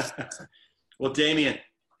 Well, Damien,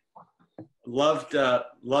 loved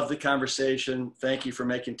the conversation. Thank you for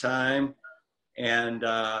making time. And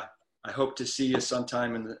I hope to see you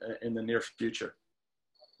sometime in the near future.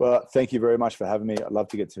 Well, thank you very much for having me. I'd love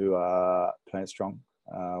to get to Plant Strong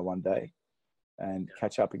one day and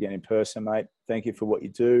catch up again in person, mate. Thank you for what you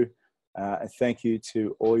do. And thank you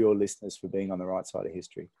to all your listeners for being on the right side of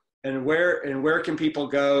history. And where can people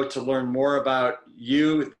go to learn more about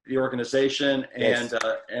you, the organization,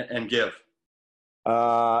 and give?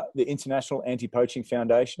 The International Anti-Poaching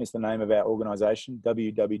Foundation is the name of our organization,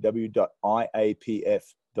 www.iapf.org.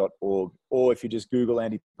 Or if you just Google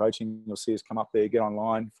anti-poaching, you'll see us come up there, get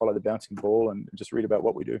online, follow the bouncing ball, and just read about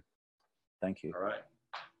what we do. Thank you. All right.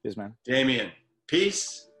 Cheers, man. Damien,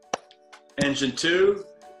 peace. Engine 2,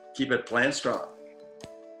 keep it plant strong.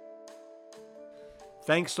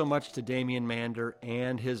 Thanks so much to Damien Mander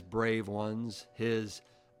and his brave ones, his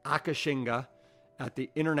Akashinga at the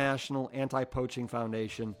International Anti-Poaching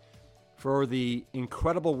Foundation, for the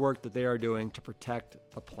incredible work that they are doing to protect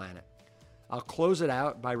the planet. I'll close it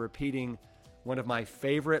out by repeating one of my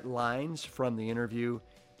favorite lines from the interview.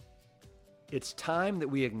 It's time that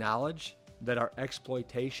we acknowledge that our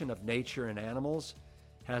exploitation of nature and animals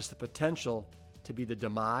has the potential to be the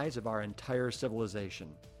demise of our entire civilization.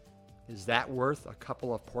 Is that worth a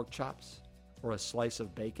couple of pork chops or a slice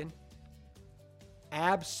of bacon?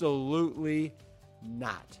 Absolutely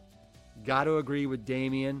not. Got to agree with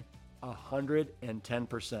Damien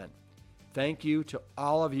 110%. Thank you to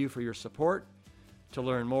all of you for your support. To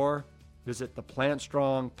learn more, visit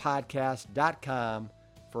theplantstrongpodcast.com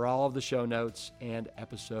for all of the show notes and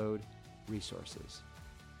episode resources.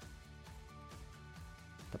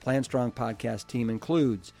 The Plant Strong podcast team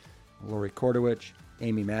includes Lori Kordowich,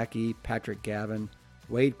 Amy Mackey, Patrick Gavin,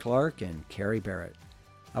 Wade Clark, and Carrie Barrett.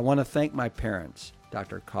 I want to thank my parents,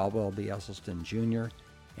 Dr. Caldwell B. Esselstyn Jr.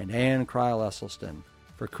 and Ann Kryle Esselstyn,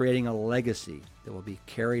 for creating a legacy that will be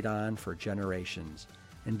carried on for generations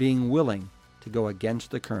and being willing to go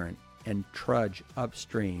against the current and trudge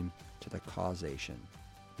upstream to the causation.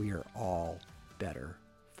 We are all better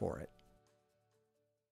for it.